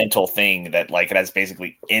fundamental thing that like it has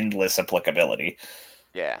basically endless applicability.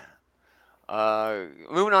 Yeah.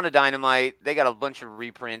 Moving on to Dynamite, they got a bunch of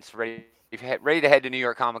reprints ready to head to New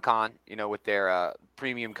York Comic Con, you know, with their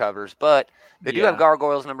premium covers, but they do have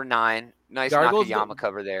Gargoyles number 9. Nice Gargoyles Nakayama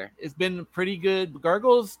cover there. It's been pretty good.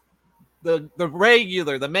 Gargoyles, the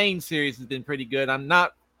main series has been pretty good. I'm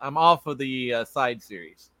off of the side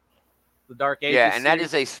series, the Dark Ages. Yeah, and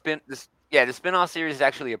series. that is the spin-off series is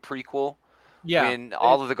actually a prequel. Yeah, when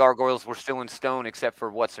all of the Gargoyles were still in stone except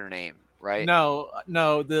for what's her name, right? No.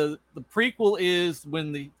 The prequel is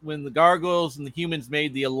when the Gargoyles and the humans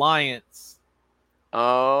made the alliance.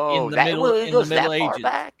 Oh, in the Middle Ages.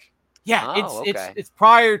 Back? Yeah, it's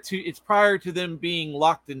prior to them being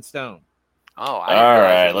locked in stone. Oh, all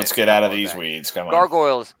right. Let's get out of these weeds. Come on.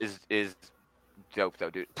 Gargoyles is dope though,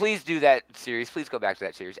 dude. Please do that series. Please go back to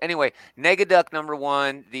that series. Anyway, Negaduck number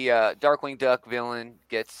 1, the Darkwing Duck villain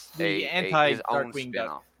gets his own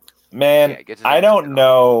spin-off. Man, I don't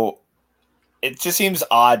know. It just seems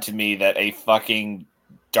odd to me that a fucking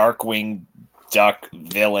Darkwing Duck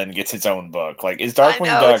villain gets its own book. Like, is Darkwing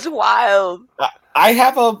I know, Duck? It's wild. I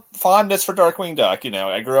have a fondness for Darkwing Duck. You know,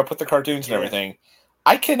 I grew up with the cartoons and everything.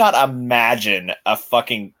 I cannot imagine a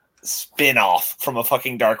fucking spin-off from a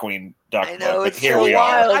fucking Darkwing Duck I know, book. it's But here so we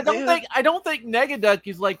wild. are. I don't think Negaduck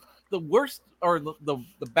is like the worst or the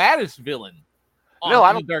baddest villain. No,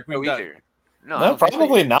 I don't Darkwing know Duck. either. No,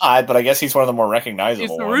 probably not. But I guess he's one of the more recognizable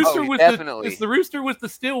It's the ones. rooster with definitely. it's the rooster with the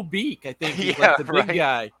steel beak. I think. He's Yeah, like the big right.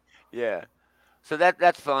 guy. Yeah. So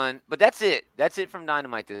that's fun. But that's it. That's it from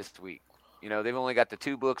Dynamite this week. You know, they've only got the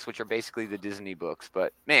 2 books, which are basically the Disney books.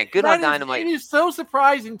 But man, good on Dynamite. It is so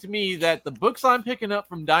surprising to me that the books I'm picking up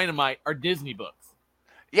from Dynamite are Disney books.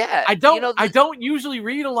 Yeah, I don't usually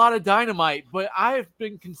read a lot of Dynamite, but I've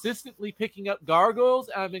been consistently picking up Gargoyles,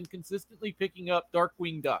 and I've been consistently picking up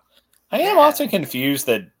Darkwing Duck. I am also confused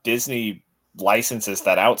that Disney licenses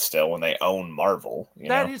that out still when they own Marvel.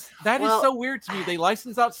 That is so weird to me. They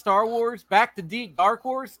license out Star Wars back to Dark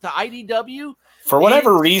Horse to IDW. For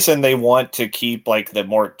whatever reason, they want to keep like the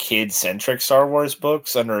more kid-centric Star Wars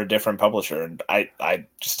books under a different publisher, and I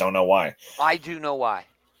just don't know why. I do know why.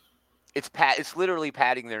 It's literally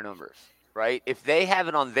padding their numbers, right? If they have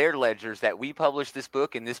it on their ledgers that we published this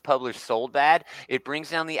book and this publisher sold bad, it brings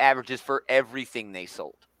down the averages for everything they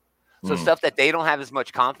sold. So stuff that they don't have as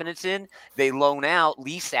much confidence in, they loan out,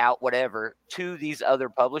 lease out, whatever, to these other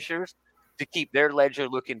publishers to keep their ledger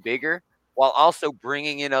looking bigger while also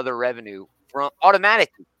bringing in other revenue from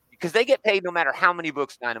automatically because they get paid no matter how many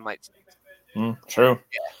books Dynamite sells. True.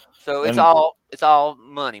 Yeah. So it's all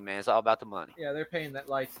money, man. It's all about the money. Yeah, they're paying that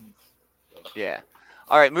license. Yeah.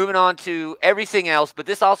 All right, moving on to everything else, but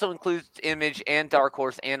this also includes Image and Dark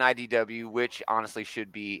Horse and IDW, which honestly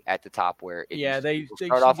should be at the top where it they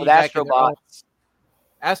start off with Astrobots.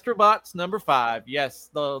 Astrobots number 5. Yes,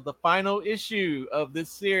 the final issue of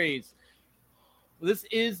this series. This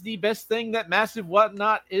is the best thing that Massive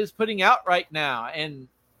Whatnot is putting out right now, and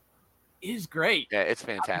it is great. Yeah, it's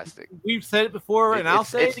fantastic. We've said it before, and I'll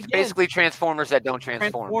say it again. It's basically Transformers that don't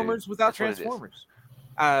transform. Transformers without Transformers.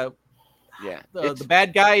 Yeah, the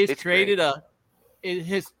bad guy has created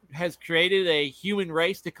has created a human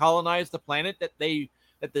race to colonize the planet that the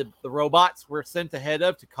robots were sent ahead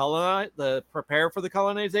of to prepare for the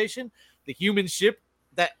colonization. The human ship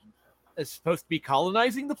that is supposed to be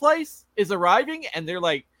colonizing the place is arriving, and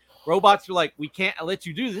robots are like, we can't let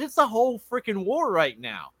you do this. It's a whole freaking war right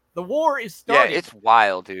now. The war is starting. Yeah, it's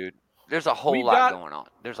wild, dude. There's a whole lot going on.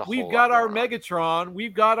 We've got our Megatron.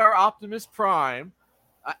 We've got our Optimus Prime.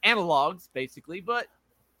 Analogs, basically, but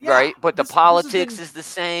right. But the politics is the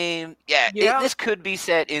same. Yeah. This could be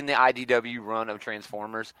set in the IDW run of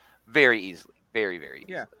Transformers very easily, very, very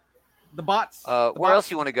easily. Yeah, the bots. Where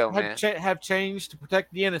else you want to go, man? Have changed to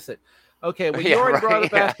protect the innocent. Okay, well, you already brought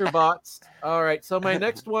up Astrobots. All right, so my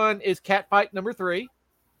next one is Catfight number 3.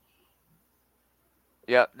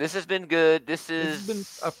 Yeah, this has been good. This has been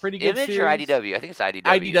a pretty good Image series. Or IDW? I think it's IDW.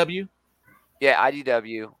 IDW. Yeah,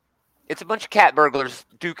 IDW. It's a bunch of cat burglars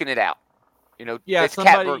duking it out. You know, it's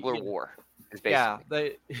cat burglar war. Is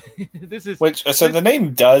basically. This is the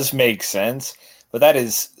name does make sense, but that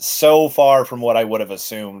is so far from what I would have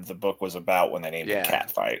assumed the book was about when they named it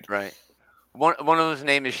Catfight. Right. One of those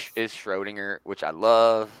names is Schrodinger, which I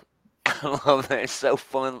love. I love that. It's so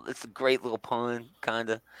fun. It's a great little pun, kind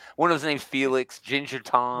of. One of those names Felix, Ginger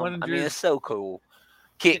Tom. I mean, it's so cool.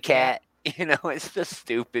 Kit Kat. You know, it's just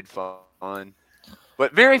stupid fun.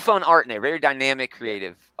 But very fun art in there. Very dynamic,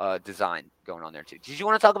 creative design going on there, too. Did you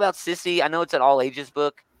want to talk about Sissy? I know it's an all-ages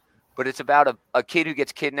book, but it's about a kid who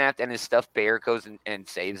gets kidnapped and his stuffed bear goes and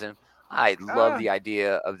saves him. I love the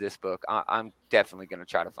idea of this book. I'm definitely going to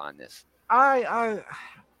try to find this.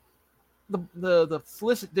 The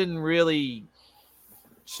solicit didn't really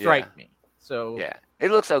strike me. So yeah, it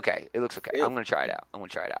looks okay. I'm going to try it out.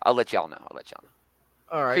 I'll let y'all know.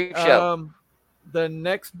 All right. The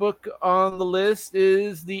next book on the list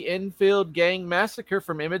is the Enfield Gang Massacre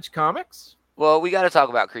from Image Comics. Well, we got to talk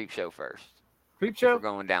about Creepshow first. Creepshow? We're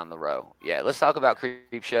going down the row. Yeah, let's talk about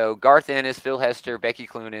Creepshow. Garth Ennis, Phil Hester, Becky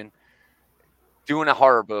Cloonan doing a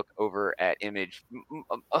horror book over at Image.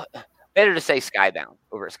 Better to say Skybound,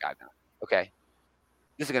 over at Skybound. Okay?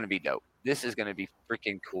 This is going to be dope. This is going to be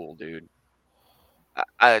freaking cool, dude.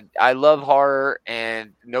 I love horror,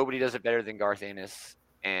 and nobody does it better than Garth Ennis,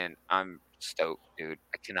 and I'm stoked, dude.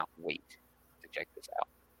 I cannot wait to check this out.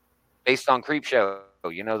 Based on Creepshow,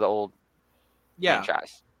 you know, the old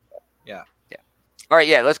franchise. Yeah. All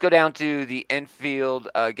right, let's go down to the Enfield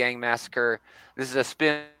Gang Massacre. This is a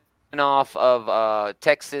spin-off of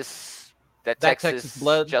Texas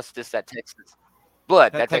Blood. Justice, that Texas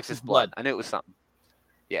Blood. That Texas Blood. I knew it was something.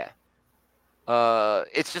 Yeah.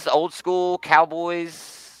 It's just old school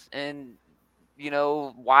cowboys and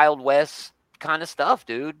Wild West kind of stuff,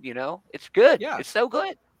 dude. It's good. Yeah. It's so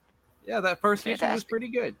good. Yeah, that first issue was Fantastic. pretty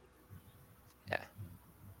good.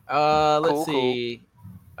 Yeah. Let's see.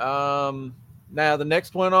 Now the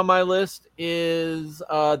next one on my list is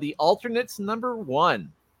the Alternates #1.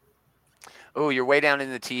 Oh, you're way down in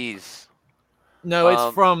the T's. No,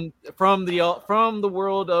 it's from the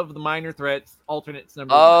world of the Minor Threats Alternates #1.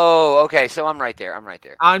 Oh, okay. So I'm right there. I'm not.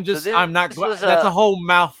 That's a whole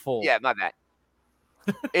mouthful. Yeah, my bad.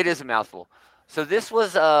 It is a mouthful. So this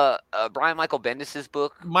was Brian Michael Bendis's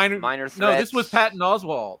book, Minor Threats. No, this was Patton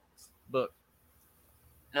Oswalt's book.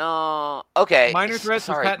 No, okay. Minor Threats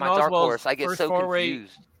was Patton my Dark Oswalt's Horse. I get first so foray.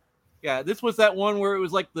 confused. Yeah, this was that one where it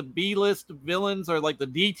was like the B-list villains or like the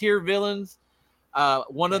D-tier villains.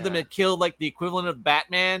 One of them had killed like the equivalent of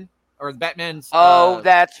Batman or Batman's.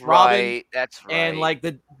 That's Robin, right. That's right. And like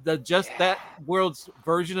that world's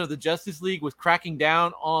version of the Justice League was cracking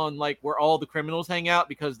down on like where all the criminals hang out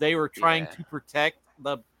because they were trying to protect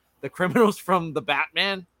the criminals from the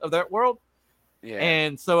Batman of that world. Yeah.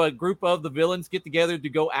 And so a group of the villains get together to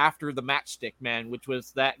go after the Matchstick Man, which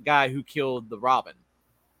was that guy who killed the Robin.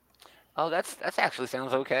 Oh, that's actually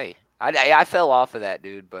sounds okay. I fell off of that,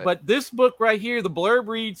 dude. But this book right here, the blurb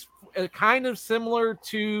reads kind of similar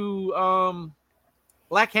to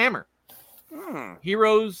Black Hammer.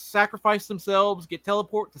 Heroes sacrifice themselves, get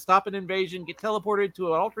teleported to stop an invasion, get teleported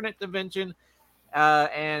to an alternate dimension,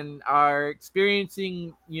 and are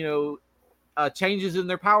experiencing, changes in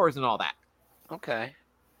their powers and all that. Okay.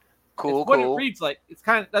 Cool. What it reads like. It's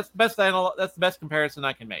kind of that's the best comparison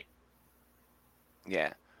I can make.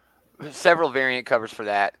 Yeah. Several variant covers for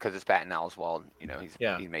that because it's Patton Oswalt.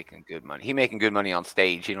 He's making good money. He's making good money on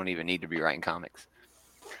stage. He don't even need to be writing comics.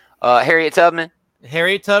 Harriet Tubman,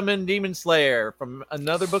 Demon Slayer, from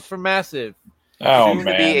another book from Massive. Oh, soon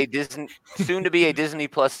to be a Disney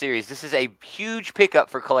Plus series. This is a huge pickup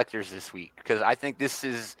for collectors this week because I think this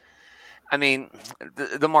is. I mean,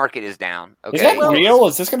 the market is down. Okay? Is that real?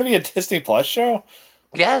 Is this going to be a Disney Plus show?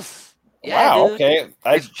 Yes. Yeah, wow. Dude. Okay.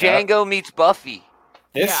 It's Django meets Buffy.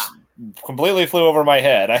 This completely flew over my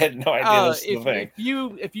head. I had no idea this was the thing.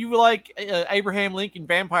 If you like Abraham Lincoln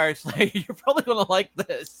Vampire Slayer, you're probably going to like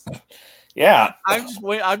this. Yeah. I'm just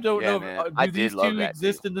waiting. I don't know. Do these two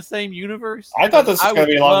exist in the same universe? I thought this was going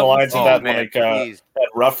to be along the lines of that that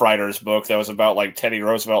Rough Riders book that was about like Teddy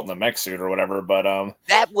Roosevelt in the mech suit or whatever. But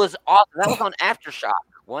that was awesome. That was on Aftershock,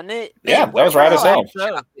 wasn't it? Yeah, that was right as hell.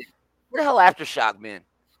 Where the hell Aftershock been?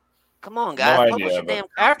 Come on, guys. No idea,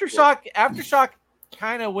 Aftershock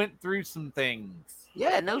kind of went through some things.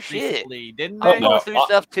 Yeah, no shit. Recently, didn't they? No, through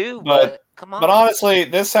stuff too, but come on. But honestly,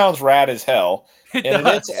 this sounds rad as hell. And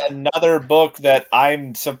it's another book that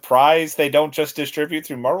I'm surprised they don't just distribute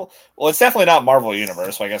through Marvel. Well, it's definitely not Marvel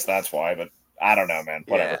Universe, so I guess that's why. But I don't know, man.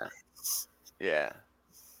 Whatever. Yeah.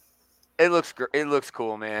 It looks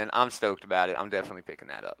cool, man. I'm stoked about it. I'm definitely picking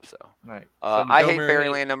that up. So, right. I Hate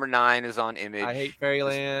Fairyland #9 is on Image. I Hate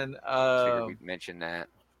Fairyland. Figured we'd mention that.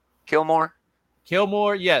 Kilmore,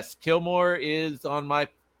 yes. Kilmore is on my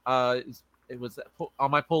it was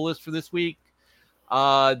on my pull list for this week.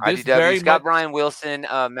 IDW, Scott Bryan Wilson,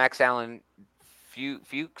 Max Allen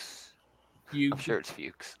Fuchs. I'm sure it's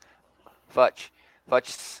Fuchs. Futch.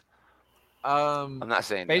 I'm not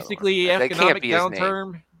saying basically economic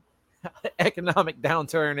downturn. Economic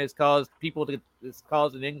downturn has caused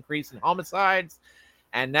an increase in homicides,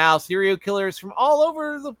 and now serial killers from all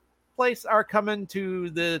over the place are coming to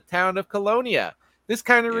the town of Colonia. This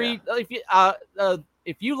kind of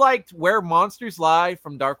if you liked Where Monsters Lie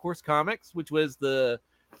from Dark Horse Comics, which was the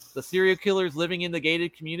serial killers living in the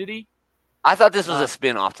gated community. I thought this was a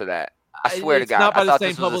spin-off to that. I swear to God, I thought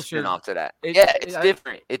this was a spin-off to that. It's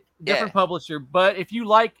different. Different publisher, but if you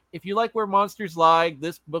like Where Monsters Lie,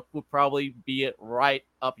 this book will probably be right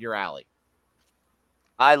up your alley.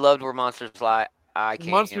 I loved Where Monsters Lie.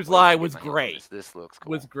 Monsters Lie was great. This looks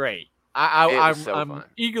cool. Was great. I'm fun.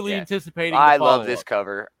 eagerly anticipating. I love this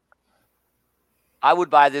cover. I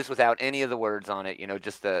would buy this without any of the words on it.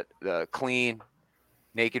 Just the clean,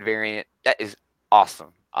 naked variant. That is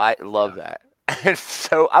awesome. I love that.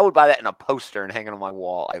 So I would buy that in a poster and hang it on my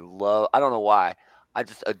wall. I don't know why. I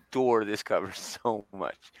just adore this cover so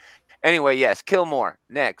much. Anyway, yes, Kilmore.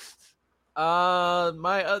 Next.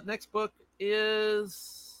 My next book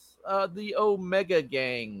is the Omega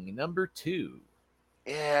Gang #2.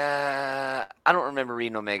 Yeah, I don't remember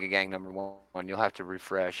reading Omega Gang #1. You'll have to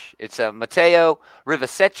refresh. It's Matteo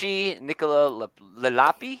Rivasecchi, Nicola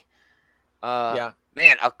Lelapi.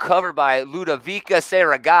 Man, a cover by Ludovica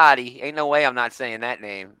Serragati. Ain't no way I'm not saying that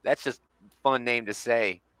name. That's just a fun name to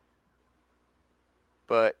say.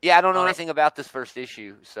 But yeah, I don't know anything about this first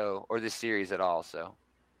issue, or this series at all. So,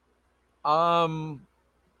 I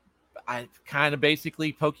kind of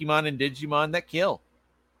basically Pokemon and Digimon that kill.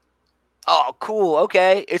 Oh, cool.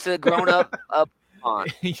 Okay, it's a grown-up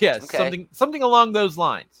Pokemon. Yes, okay. something along those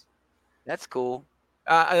lines. That's cool.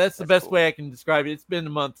 That's the best way I can describe it. It's been a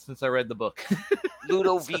month since I read the book.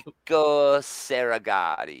 Ludovico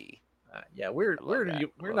Serragati. Yeah, we're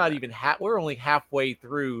not even we're only halfway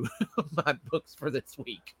through my books for this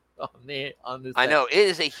week on this. I know it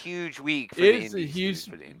is a huge week. For it is a huge.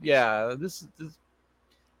 Yeah, this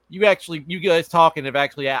you guys talking have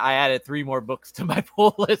actually I added 3 more books to my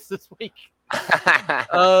pull list this week.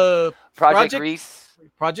 Project Grease.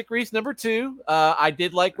 Project Grease number 2. I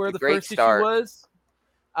did like where the first start. issue was.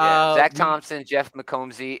 Yeah, Zach Thompson, Jeff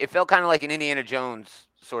McCombsy. It felt kind of like an Indiana Jones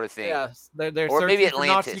sort of thing. Yes, they're or maybe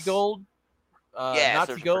Atlantis. Nazi Gold.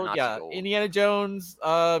 Nazi Gold. Gold. Indiana Jones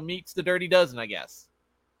meets the Dirty Dozen, I guess.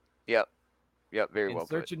 Yep. Very well.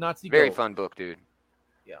 Search of Nazi Very Gold. fun book, dude.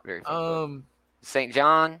 Yeah. Very fun. Book. St.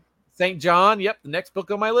 John. St. John. Yep. The next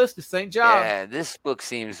book on my list is St. John. Yeah, this book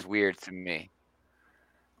seems weird to me.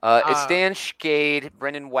 It's Dan Schade,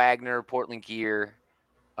 Brendan Wagner, Portland Gear.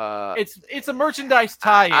 It's a merchandise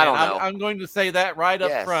tie-in. I don't know. I'm going to say that right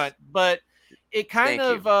up front, but it kind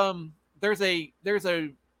of there's a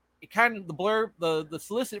it kind of the blurb the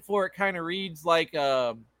solicit for it kind of reads like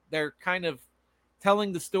they're kind of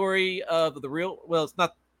telling the story of the real. Well, it's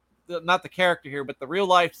not the character here, but the real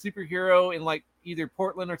life superhero in like either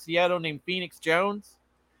Portland or Seattle named Phoenix Jones.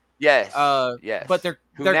 Yes. Yes. But they're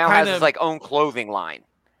now kind has his like own clothing line.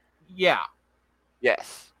 Yeah.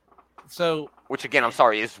 Yes. So, which again, I'm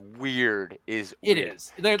sorry, is weird. It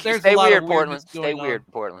is. There's Stay a lot weird, of Portland. Stay weird,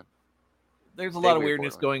 Portland. There's a lot of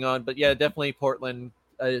weirdness going on, but yeah, definitely Portland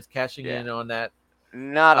is cashing in on that.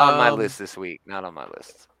 Not on my list this week. Not on my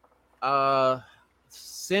list.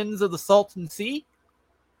 Sins of the Salton Sea.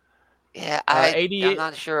 Yeah, I'm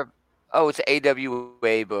not sure. Oh, it's an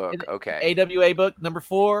AWA book. Okay. AWA book number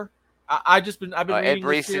 4. I've been reading Ed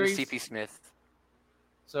this series. CP Smith.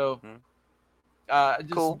 So,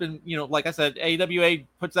 just been, like I said, AWA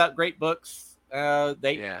puts out great books.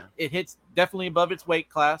 It hits definitely above its weight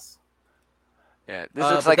class. Yeah, this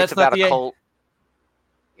looks like it's about a cult.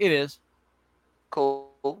 It is. Cool.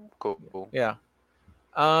 Yeah.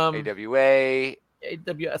 AWA.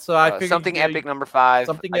 So I figured something epic number 5.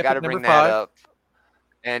 I got to bring that up.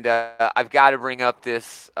 And I've got to bring up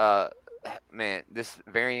this this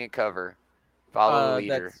variant cover. Follow the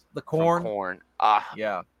leader. That's the Corn. Corn.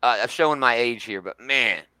 Yeah. I'm showing my age here, but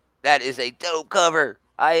man, that is a dope cover.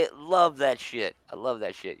 I love that shit.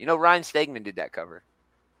 Ryan Stegman did that cover.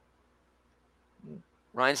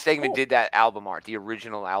 Ryan Stegman did that album art, the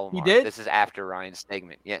original album art. Did? This is after Ryan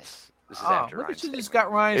Stegman. Yes. This is after Ryan Stegman. Just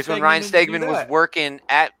got Ryan it's when Ryan Stegman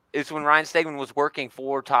was working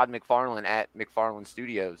for Todd McFarlane at McFarlane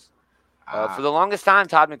Studios. For the longest time,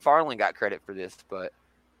 Todd McFarlane got credit for this, but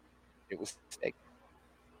it was Stegman.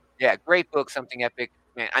 Yeah, great book, something epic.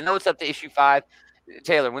 Man, I know it's up to issue 5.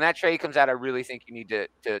 Taylor, when that trade comes out, I really think you need to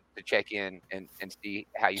check in and see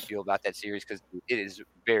how you feel about that series because it is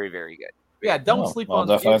very, very good. Yeah, don't sleep on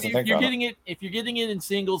it. If you're getting it in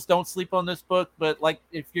singles, don't sleep on this book. But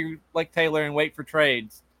if you're like Taylor and wait for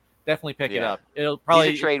trades, definitely pick it up. It'll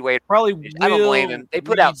probably trade weight. Probably I don't blame him. They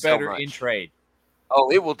put out so better much in trade.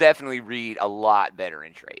 Oh, it will definitely read a lot better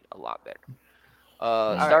in trade. A lot better.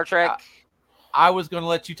 Star Trek. I was going to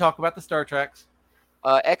let you talk about the Star Treks.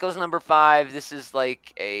 Echoes number 5. This is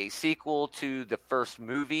like a sequel to the first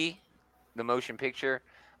movie, the motion picture.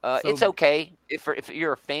 It's okay if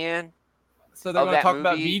you're a fan. So they're going to talk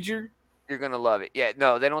about V'ger? You're going to love it. Yeah,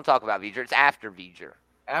 no, they don't talk about V'ger. It's after V'ger.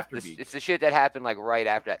 It's the shit that happened like right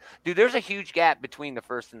after that. Dude, there's a huge gap between the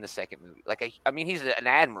first and the second movie. He's an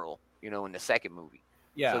admiral, in the second movie.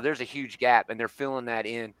 Yeah. So there's a huge gap, and they're filling that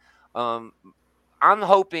in. I'm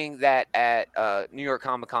hoping that at New York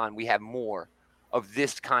Comic Con we have more of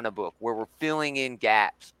this kind of book where we're filling in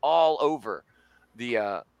gaps all over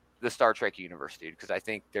the Star Trek universe, dude. Because I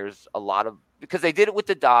think there's a lot of because they did it with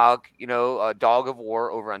the Dog, Dog of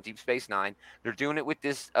War over on Deep Space Nine. They're doing it with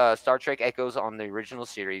this Star Trek Echoes on the original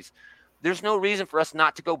series. There's no reason for us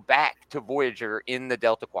not to go back to Voyager in the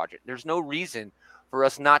Delta Quadrant. There's no reason for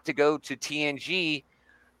us not to go to TNG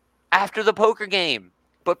after the poker game,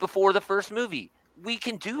 but before the first movie. We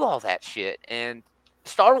can do all that shit, and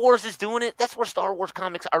Star Wars is doing it. That's where Star Wars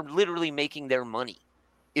comics are literally making their money,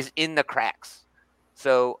 is in the cracks.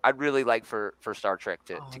 So I'd really like for Star Trek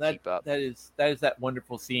to keep up. That is that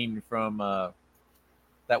wonderful scene from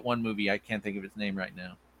that one movie. I can't think of its name right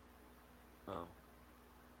now. Oh,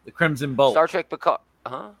 the Crimson Bolt. Star Trek Picard.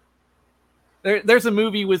 There's a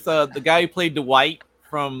movie with the guy who played Dwight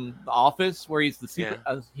from The Office, where he's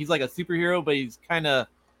he's like a superhero, but he's kind of.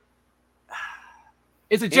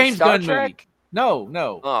 It's a James Gunn movie.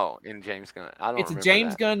 No. Oh, in James Gunn. I don't. It's a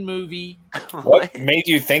James Gunn movie. What made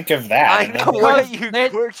you think of that? I know.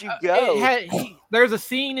 Where'd you go? There's a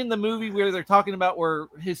scene in the movie where they're talking about where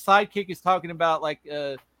his sidekick is talking about like.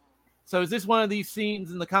 So is this one of these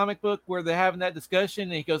scenes in the comic book where they're having that discussion?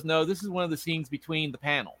 And he goes, no, this is one of the scenes between the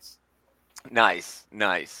panels. Nice.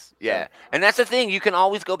 Yeah. And that's the thing. You can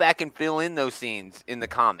always go back and fill in those scenes in the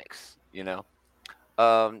comics, you know.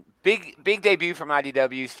 Big debut from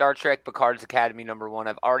IDW, Star Trek Picard's Academy #1.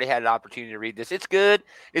 I've already had an opportunity to read this. It's good.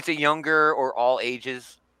 It's a younger or all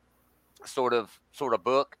ages sort of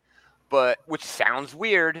book, but which sounds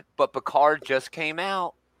weird, but Picard just came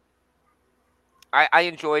out. I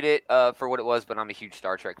enjoyed it for what it was, but I'm a huge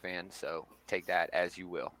Star Trek fan, so take that as you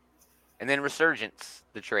will. And then Resurgence,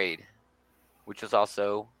 the trade, which is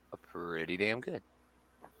also a pretty damn good.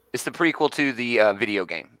 It's the prequel to the video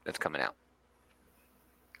game that's coming out.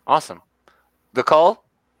 Awesome. The Call?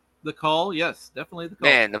 The Call, yes, definitely The Call.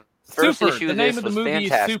 Man, the first issue the of name this of the was movie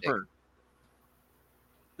fantastic. is Super.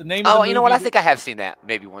 The name of the movie, you know what? I think I have seen that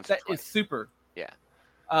maybe once or twice. It's Super. Yeah.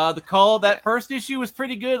 The Call, that first issue was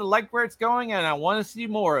pretty good. I like where it's going, and I want to see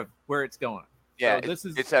more of where it's going. Yeah, so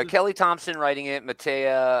it's Kelly Thompson writing it,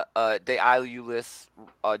 Matea de Iulis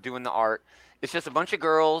doing the art. It's just a bunch of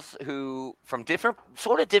girls who from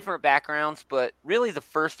different backgrounds, but really the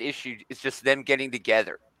first issue is just them getting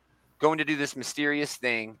together, going to do this mysterious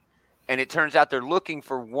thing, and it turns out they're looking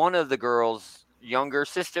for one of the girls' younger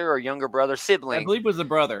sister or younger brother, sibling. I believe it was a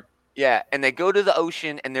brother. Yeah, and they go to the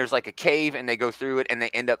ocean, and there's like a cave, and they go through it, and they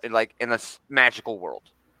end up in a magical world.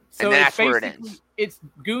 So and that's where it ends. It's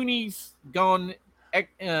Goonies gone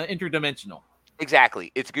interdimensional.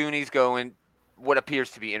 Exactly. It's Goonies going what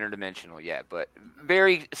appears to be interdimensional, yeah. But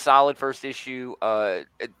very solid first issue. De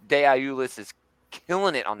Iulis is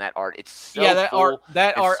killing it on that art. It's so cool.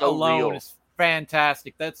 That art so alone real. is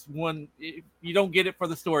fantastic. That's one. You don't get it for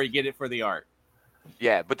the story, you get it for the art.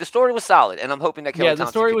 Yeah, but the story was solid, and I'm hoping that Kelly Thompson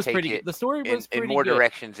the story can was take pretty it good. The story was in pretty more good.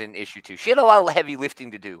 directions in issue 2. She had a lot of heavy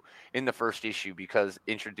lifting to do in the first issue because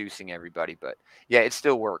introducing everybody, but yeah, it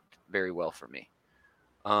still worked very well for me.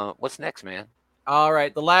 What's next, man? All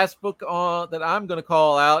right, the last book that I'm going to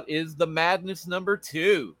call out is The Madness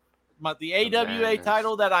 #2, the AWA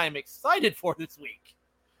title that I'm excited for this week.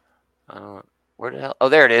 Where the hell? Oh,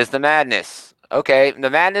 there it is, The Madness. Okay,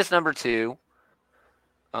 The Madness #2.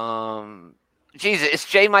 Jesus, it's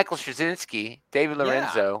J. Michael Straczynski, David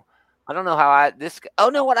Lorenzo. Yeah. I don't know how Oh,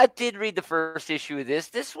 no, what? I did read the first issue of this.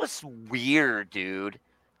 This was weird, dude.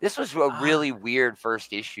 This was a really weird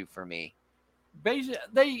first issue for me. There's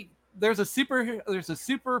a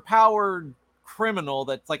super powered criminal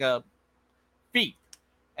that's like a thief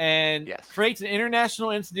and creates an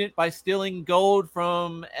international incident by stealing gold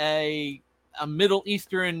from a Middle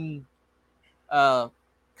Eastern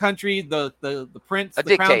country. The prince,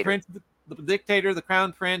 the crown prince, the dictator, the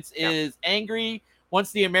crown prince is angry,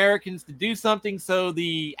 wants the Americans to do something. So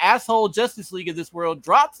the asshole Justice League of this world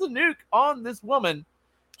drops the nuke on this woman,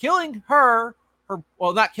 killing her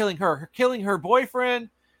killing her boyfriend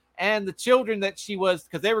and the children that she was,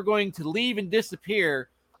 because they were going to leave and disappear.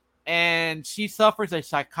 And she suffers a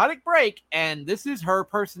psychotic break, and this is her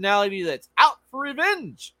personality that's out for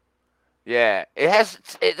revenge. Yeah, it has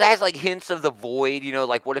like hints of the Void, you know,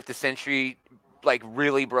 like what if the Sentry like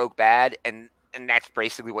really broke bad, and that's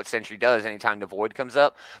basically what Sentry does anytime the Void comes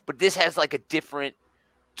up. But this has like a different,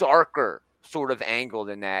 darker sort of angle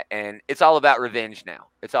than that, and it's all about revenge now.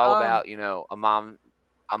 It's all about, you know, a mom's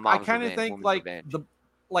I kind of think like revenge.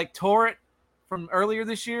 Like Torrent from earlier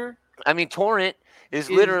this year. I mean, Torrent is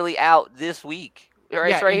literally out this week.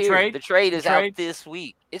 Right, it's right here. Trade. The trade is out this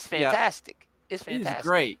week. It's fantastic. Yeah. It's fantastic. It's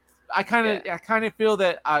great. I kind of feel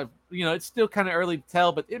that it's still kind of early to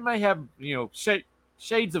tell, but it might have,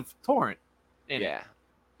 shades of Torrent in it.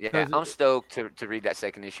 Yeah. I'm stoked to read that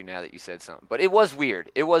second issue now that you said something. But it was weird.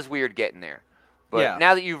 It was weird getting there. But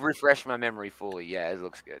now that you've refreshed my memory fully, it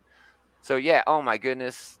looks good. So, oh my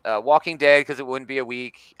goodness. Walking Dead, because it wouldn't be a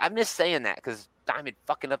week. I miss saying that because Diamond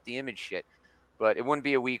fucking up the image shit. But it wouldn't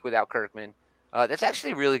be a week without Kirkman. That's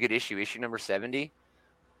actually a really good issue. Issue number 70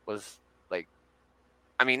 was like,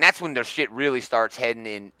 I mean, that's when their shit really starts heading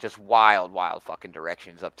in just wild fucking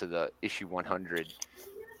directions up to the issue 100,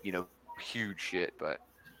 huge shit. But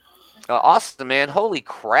awesome, man. Holy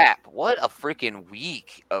crap. What a freaking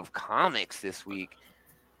week of comics this week.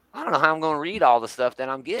 I don't know how I'm going to read all the stuff that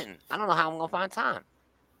I'm getting. I don't know how I'm going to find time.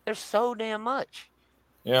 There's so damn much.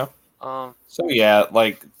 Yeah. To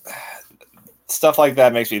stuff like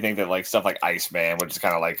that makes me think that like stuff like Iceman, which is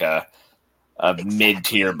kind of like a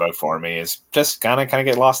mid-tier book for me, is just kind of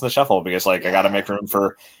get lost in the shuffle because like I got to make room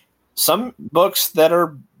for some books that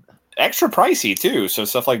are extra pricey too. So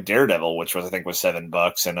stuff like Daredevil, which I think was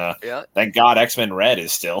 $7, and thank God X-Men Red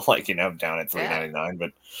is still like down at $3.99.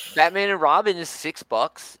 But Batman and Robin is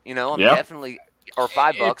 $6. I'm definitely or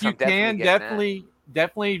 $5. If you can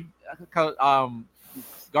definitely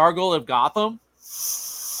Gargoyle of Gotham.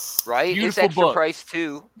 Right, Beautiful it's extra book. price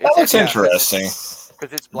too. That looks interesting.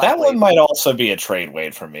 Because it's Black that Label. one might also be a trade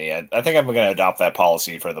weight for me. I think I'm going to adopt that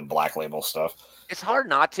policy for the Black Label stuff. It's hard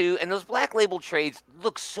not to, and those Black Label trades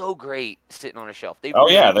look so great sitting on a shelf. They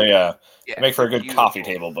make for a good coffee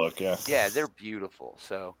table book. Yeah, they're beautiful.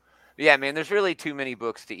 So, yeah, man, there's really too many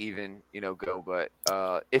books to even go. But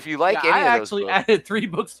if you like any of those books, I actually added 3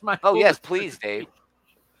 books to my. Oh yes, please, Dave.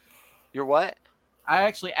 You're what? I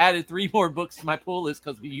actually added 3 more books to my pull list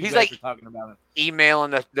because you guys were talking about it.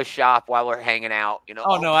 Emailing the shop while we're hanging out.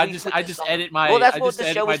 Oh no, I just edit my. Well, that's what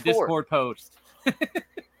the show is Discord post.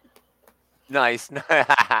 Nice.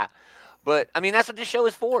 But I mean, that's what this show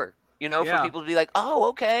is for. For people to be like, oh,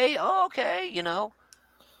 okay,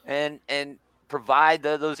 and provide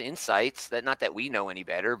those insights. That not that we know any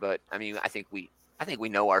better, but I mean, I think we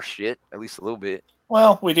know our shit at least a little bit.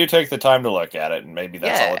 Well, we do take the time to look at it, and maybe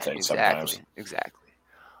that's all it takes sometimes. Exactly.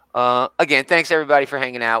 Again, thanks everybody for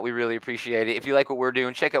hanging out. We really appreciate it. If you like what we're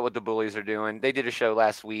doing, check out what the Bullies are doing. They did a show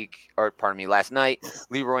last night.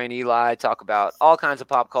 Leroy and Eli talk about all kinds of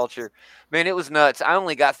pop culture. Man, it was nuts. I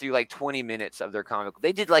only got through like 20 minutes of their comic.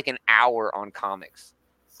 They did like an hour on comics.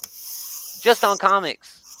 Just on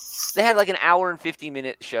comics. They had like an hour and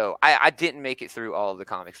 50-minute show. I didn't make it through all of the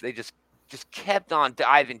comics. They just kept on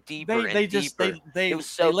diving deeper and deeper. They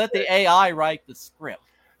let the AI write the script.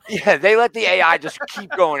 Yeah, they let the AI just keep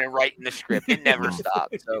going and writing the script. It never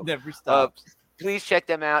stops. So, it never stops. Please check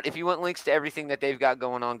them out. If you want links to everything that they've got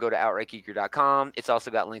going on, go to outrightgeeker.com. It's also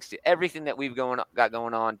got links to everything that we've got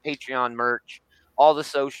going on, Patreon merch, all the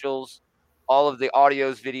socials, all of the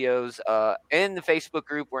audios, videos, and the Facebook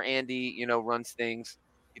group where Andy, runs things.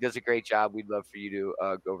 He does a great job. We'd love for you to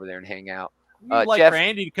go over there and hang out. We'd like Jeff, for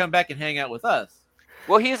Andy to come back and hang out with us.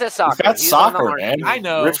 Well, he's at soccer. He's soccer, man. I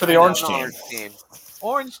know. Root for the orange team.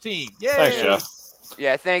 Orange team. Yeah. Thanks, Jeff.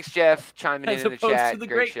 Yeah, thanks, Jeff, chiming in the chat.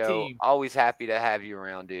 Great show. Team. Always happy to have you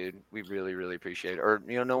around, dude. We really, really appreciate it. Or,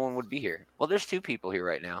 no one would be here. Well, there's 2 people here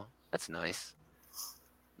right now. That's nice.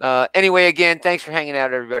 Anyway, again, thanks for hanging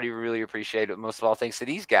out, everybody. We really appreciate it. Most of all, thanks to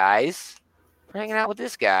these guys for hanging out with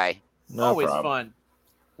this guy. Always fun.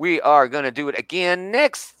 We are going to do it again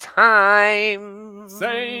next time.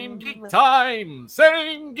 Same geek time,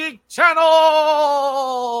 same geek channel.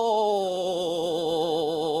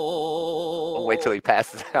 I'll wait till he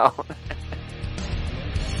passes out.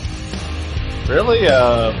 Really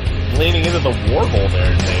leaning into the warble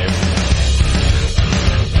there, Dave.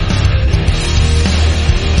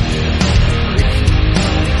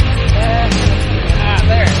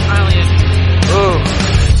 There, finally is. Ooh,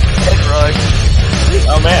 head rush.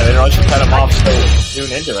 Oh man, they should cut him off so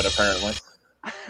soon into it apparently.